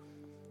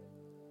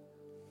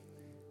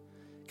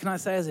 Can I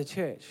say as a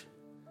church,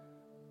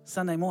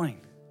 Sunday morning,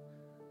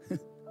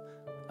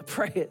 I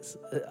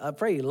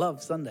pray you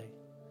love Sunday.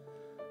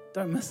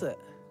 Don't miss it.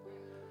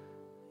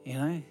 You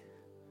know?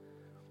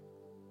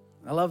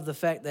 I love the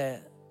fact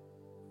that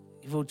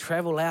we'll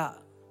travel out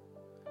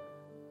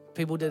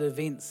People did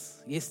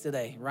events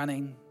yesterday,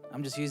 running.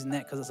 I'm just using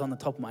that because it's on the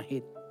top of my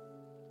head.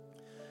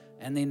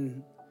 And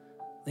then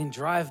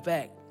drive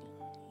back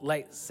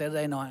late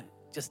Saturday night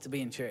just to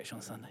be in church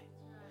on Sunday.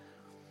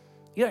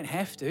 You don't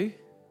have to,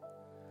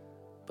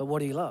 but what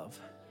do you love?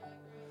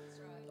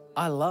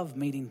 I love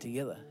meeting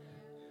together,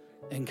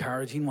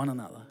 encouraging one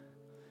another,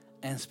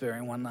 and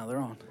spurring one another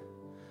on.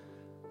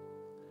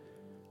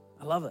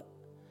 I love it.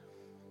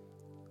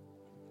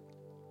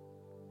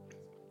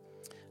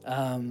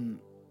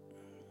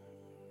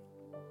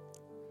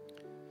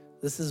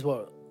 This is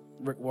what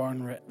Rick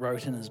Warren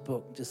wrote in his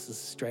book, just as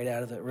straight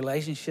out of it.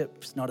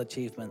 Relationships, not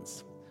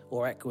achievements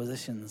or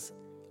acquisitions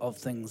of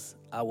things,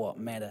 are what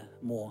matter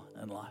more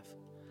in life.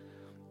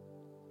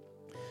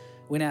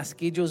 When our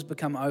schedules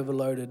become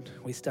overloaded,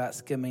 we start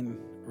skimming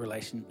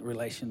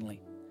relationally.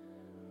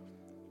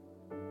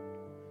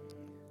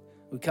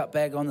 We cut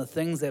back on the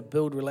things that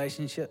build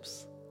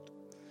relationships.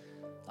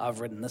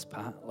 I've written this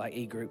part, like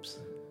e-groups,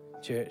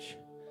 church,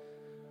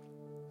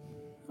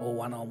 or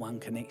one-on-one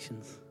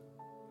connections.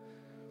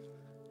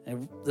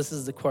 And this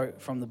is the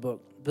quote from the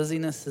book.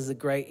 Busyness is a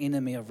great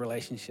enemy of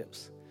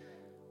relationships.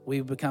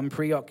 We become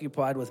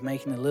preoccupied with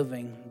making a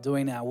living,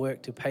 doing our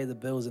work to pay the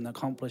bills and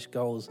accomplish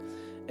goals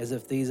as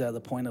if these are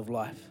the point of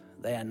life.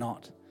 They are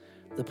not.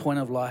 The point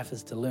of life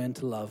is to learn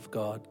to love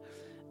God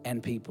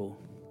and people.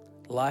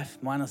 Life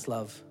minus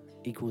love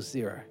equals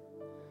zero.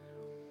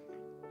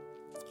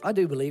 I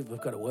do believe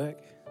we've got to work.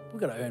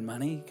 We've got to earn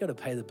money. Got to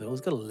pay the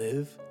bills. Got to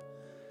live.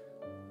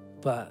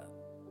 But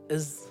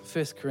is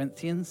 1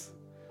 Corinthians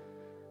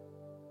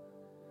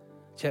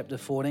chapter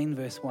 14,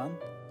 verse 1,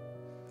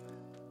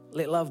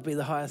 let love be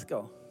the highest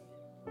goal.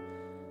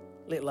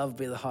 Let love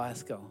be the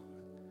highest goal.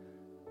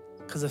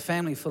 Because a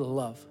family full of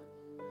love,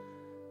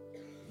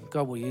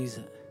 God will use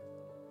it.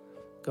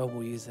 God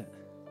will use it.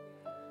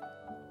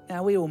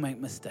 Now, we all make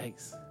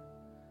mistakes,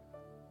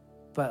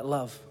 but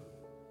love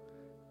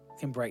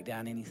can break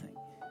down anything.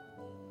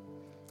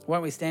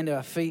 Won't we stand to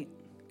our feet?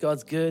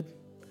 God's good.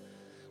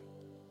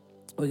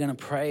 We're going to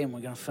pray and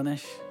we're going to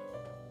finish.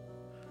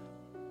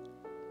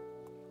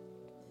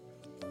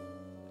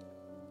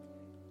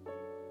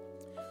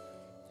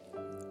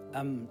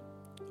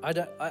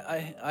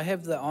 I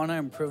have the honor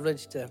and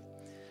privilege to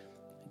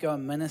go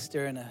and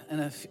minister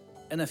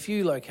in a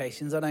few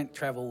locations. I don't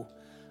travel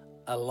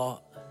a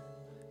lot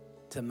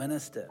to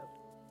minister,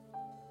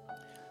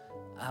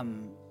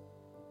 and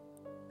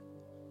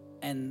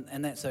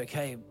that's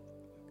okay,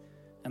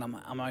 and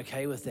I'm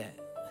okay with that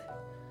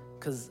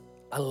because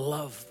I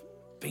love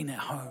being at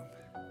home.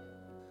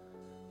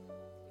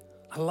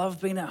 I love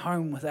being at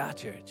home with our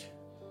church,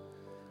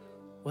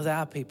 with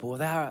our people, with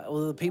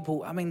the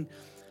people. I mean,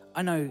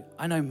 I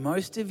know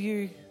most of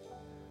you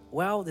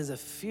well. There's a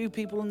few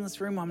people in this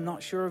room, I'm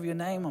not sure of your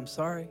name, I'm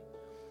sorry.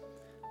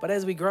 But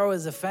as we grow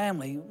as a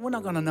family, we're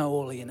not going to know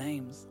all of your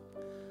names.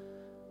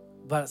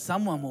 But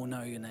someone will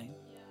know your name.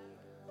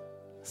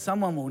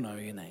 Someone will know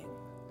your name.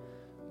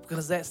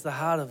 Because that's the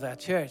heart of our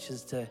church,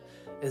 is to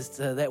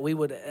that we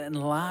would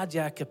enlarge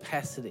our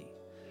capacity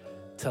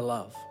to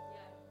love.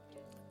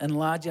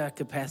 Enlarge our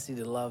capacity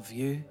to love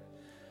you,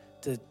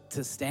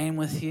 to stand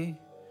with you,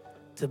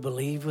 to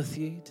believe with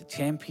you, to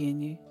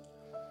champion you.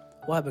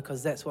 Why?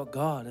 Because that's what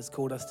God has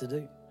called us to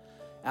do.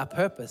 Our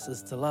purpose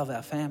is to love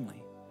our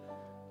family,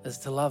 is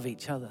to love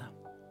each other.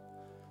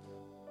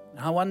 And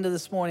I wonder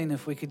this morning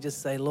if we could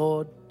just say,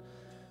 Lord,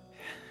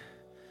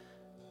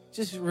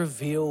 just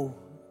reveal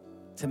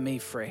to me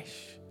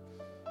fresh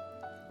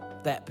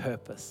that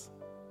purpose,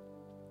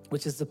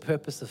 which is the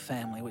purpose of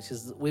family, which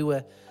is we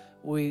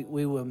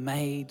were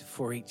made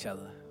for each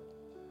other.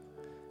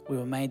 We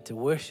were made to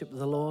worship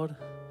the Lord,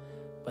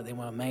 but then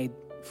we were made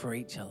for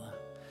each other.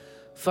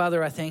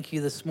 Father, I thank you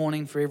this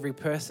morning for every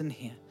person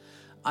here.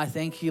 I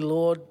thank you,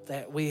 Lord,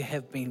 that we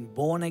have been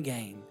born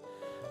again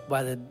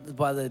by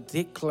the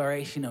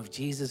declaration of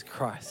Jesus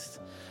Christ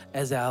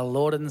as our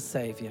Lord and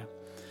Savior.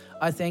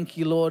 I thank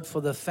you, Lord, for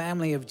the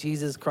family of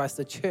Jesus Christ,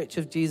 the church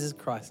of Jesus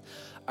Christ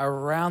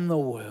around the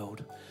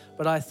world.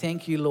 But I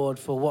thank you, Lord,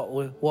 for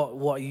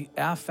what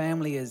our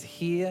family is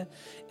here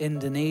in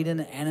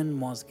Dunedin and in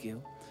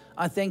Mosgiel.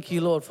 I thank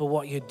you, Lord, for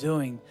what you're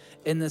doing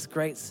in this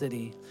great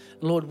city.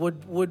 Lord,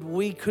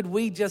 could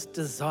we just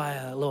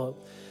desire, Lord,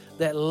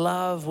 that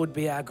love would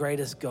be our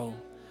greatest goal.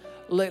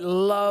 Let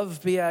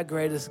love be our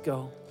greatest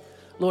goal.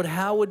 Lord,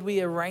 how would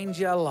we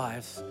arrange our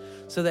lives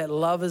so that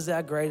love is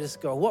our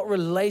greatest goal? What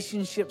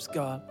relationships,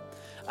 God,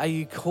 are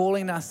you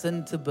calling us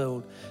in to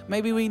build?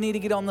 Maybe we need to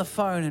get on the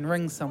phone and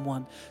ring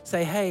someone.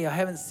 Say, hey, I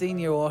haven't seen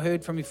you or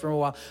heard from you for a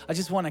while. I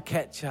just want to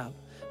catch up.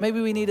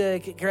 Maybe we need to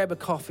grab a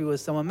coffee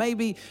with someone.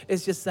 Maybe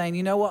it's just saying,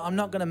 you know what, I'm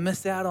not going to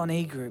miss out on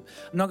e-group.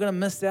 I'm not going to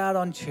miss out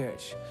on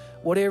church.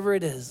 Whatever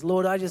it is,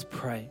 Lord, I just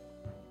pray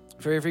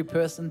for every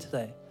person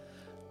today.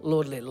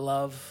 Lord, let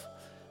love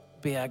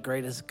be our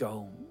greatest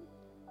goal.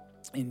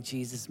 In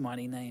Jesus'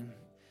 mighty name,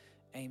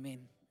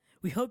 amen.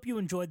 We hope you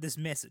enjoyed this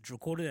message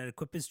recorded at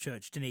Equippers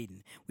Church,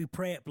 Dunedin. We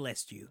pray it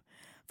blessed you.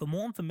 For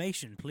more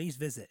information, please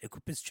visit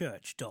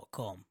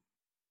equipperschurch.com.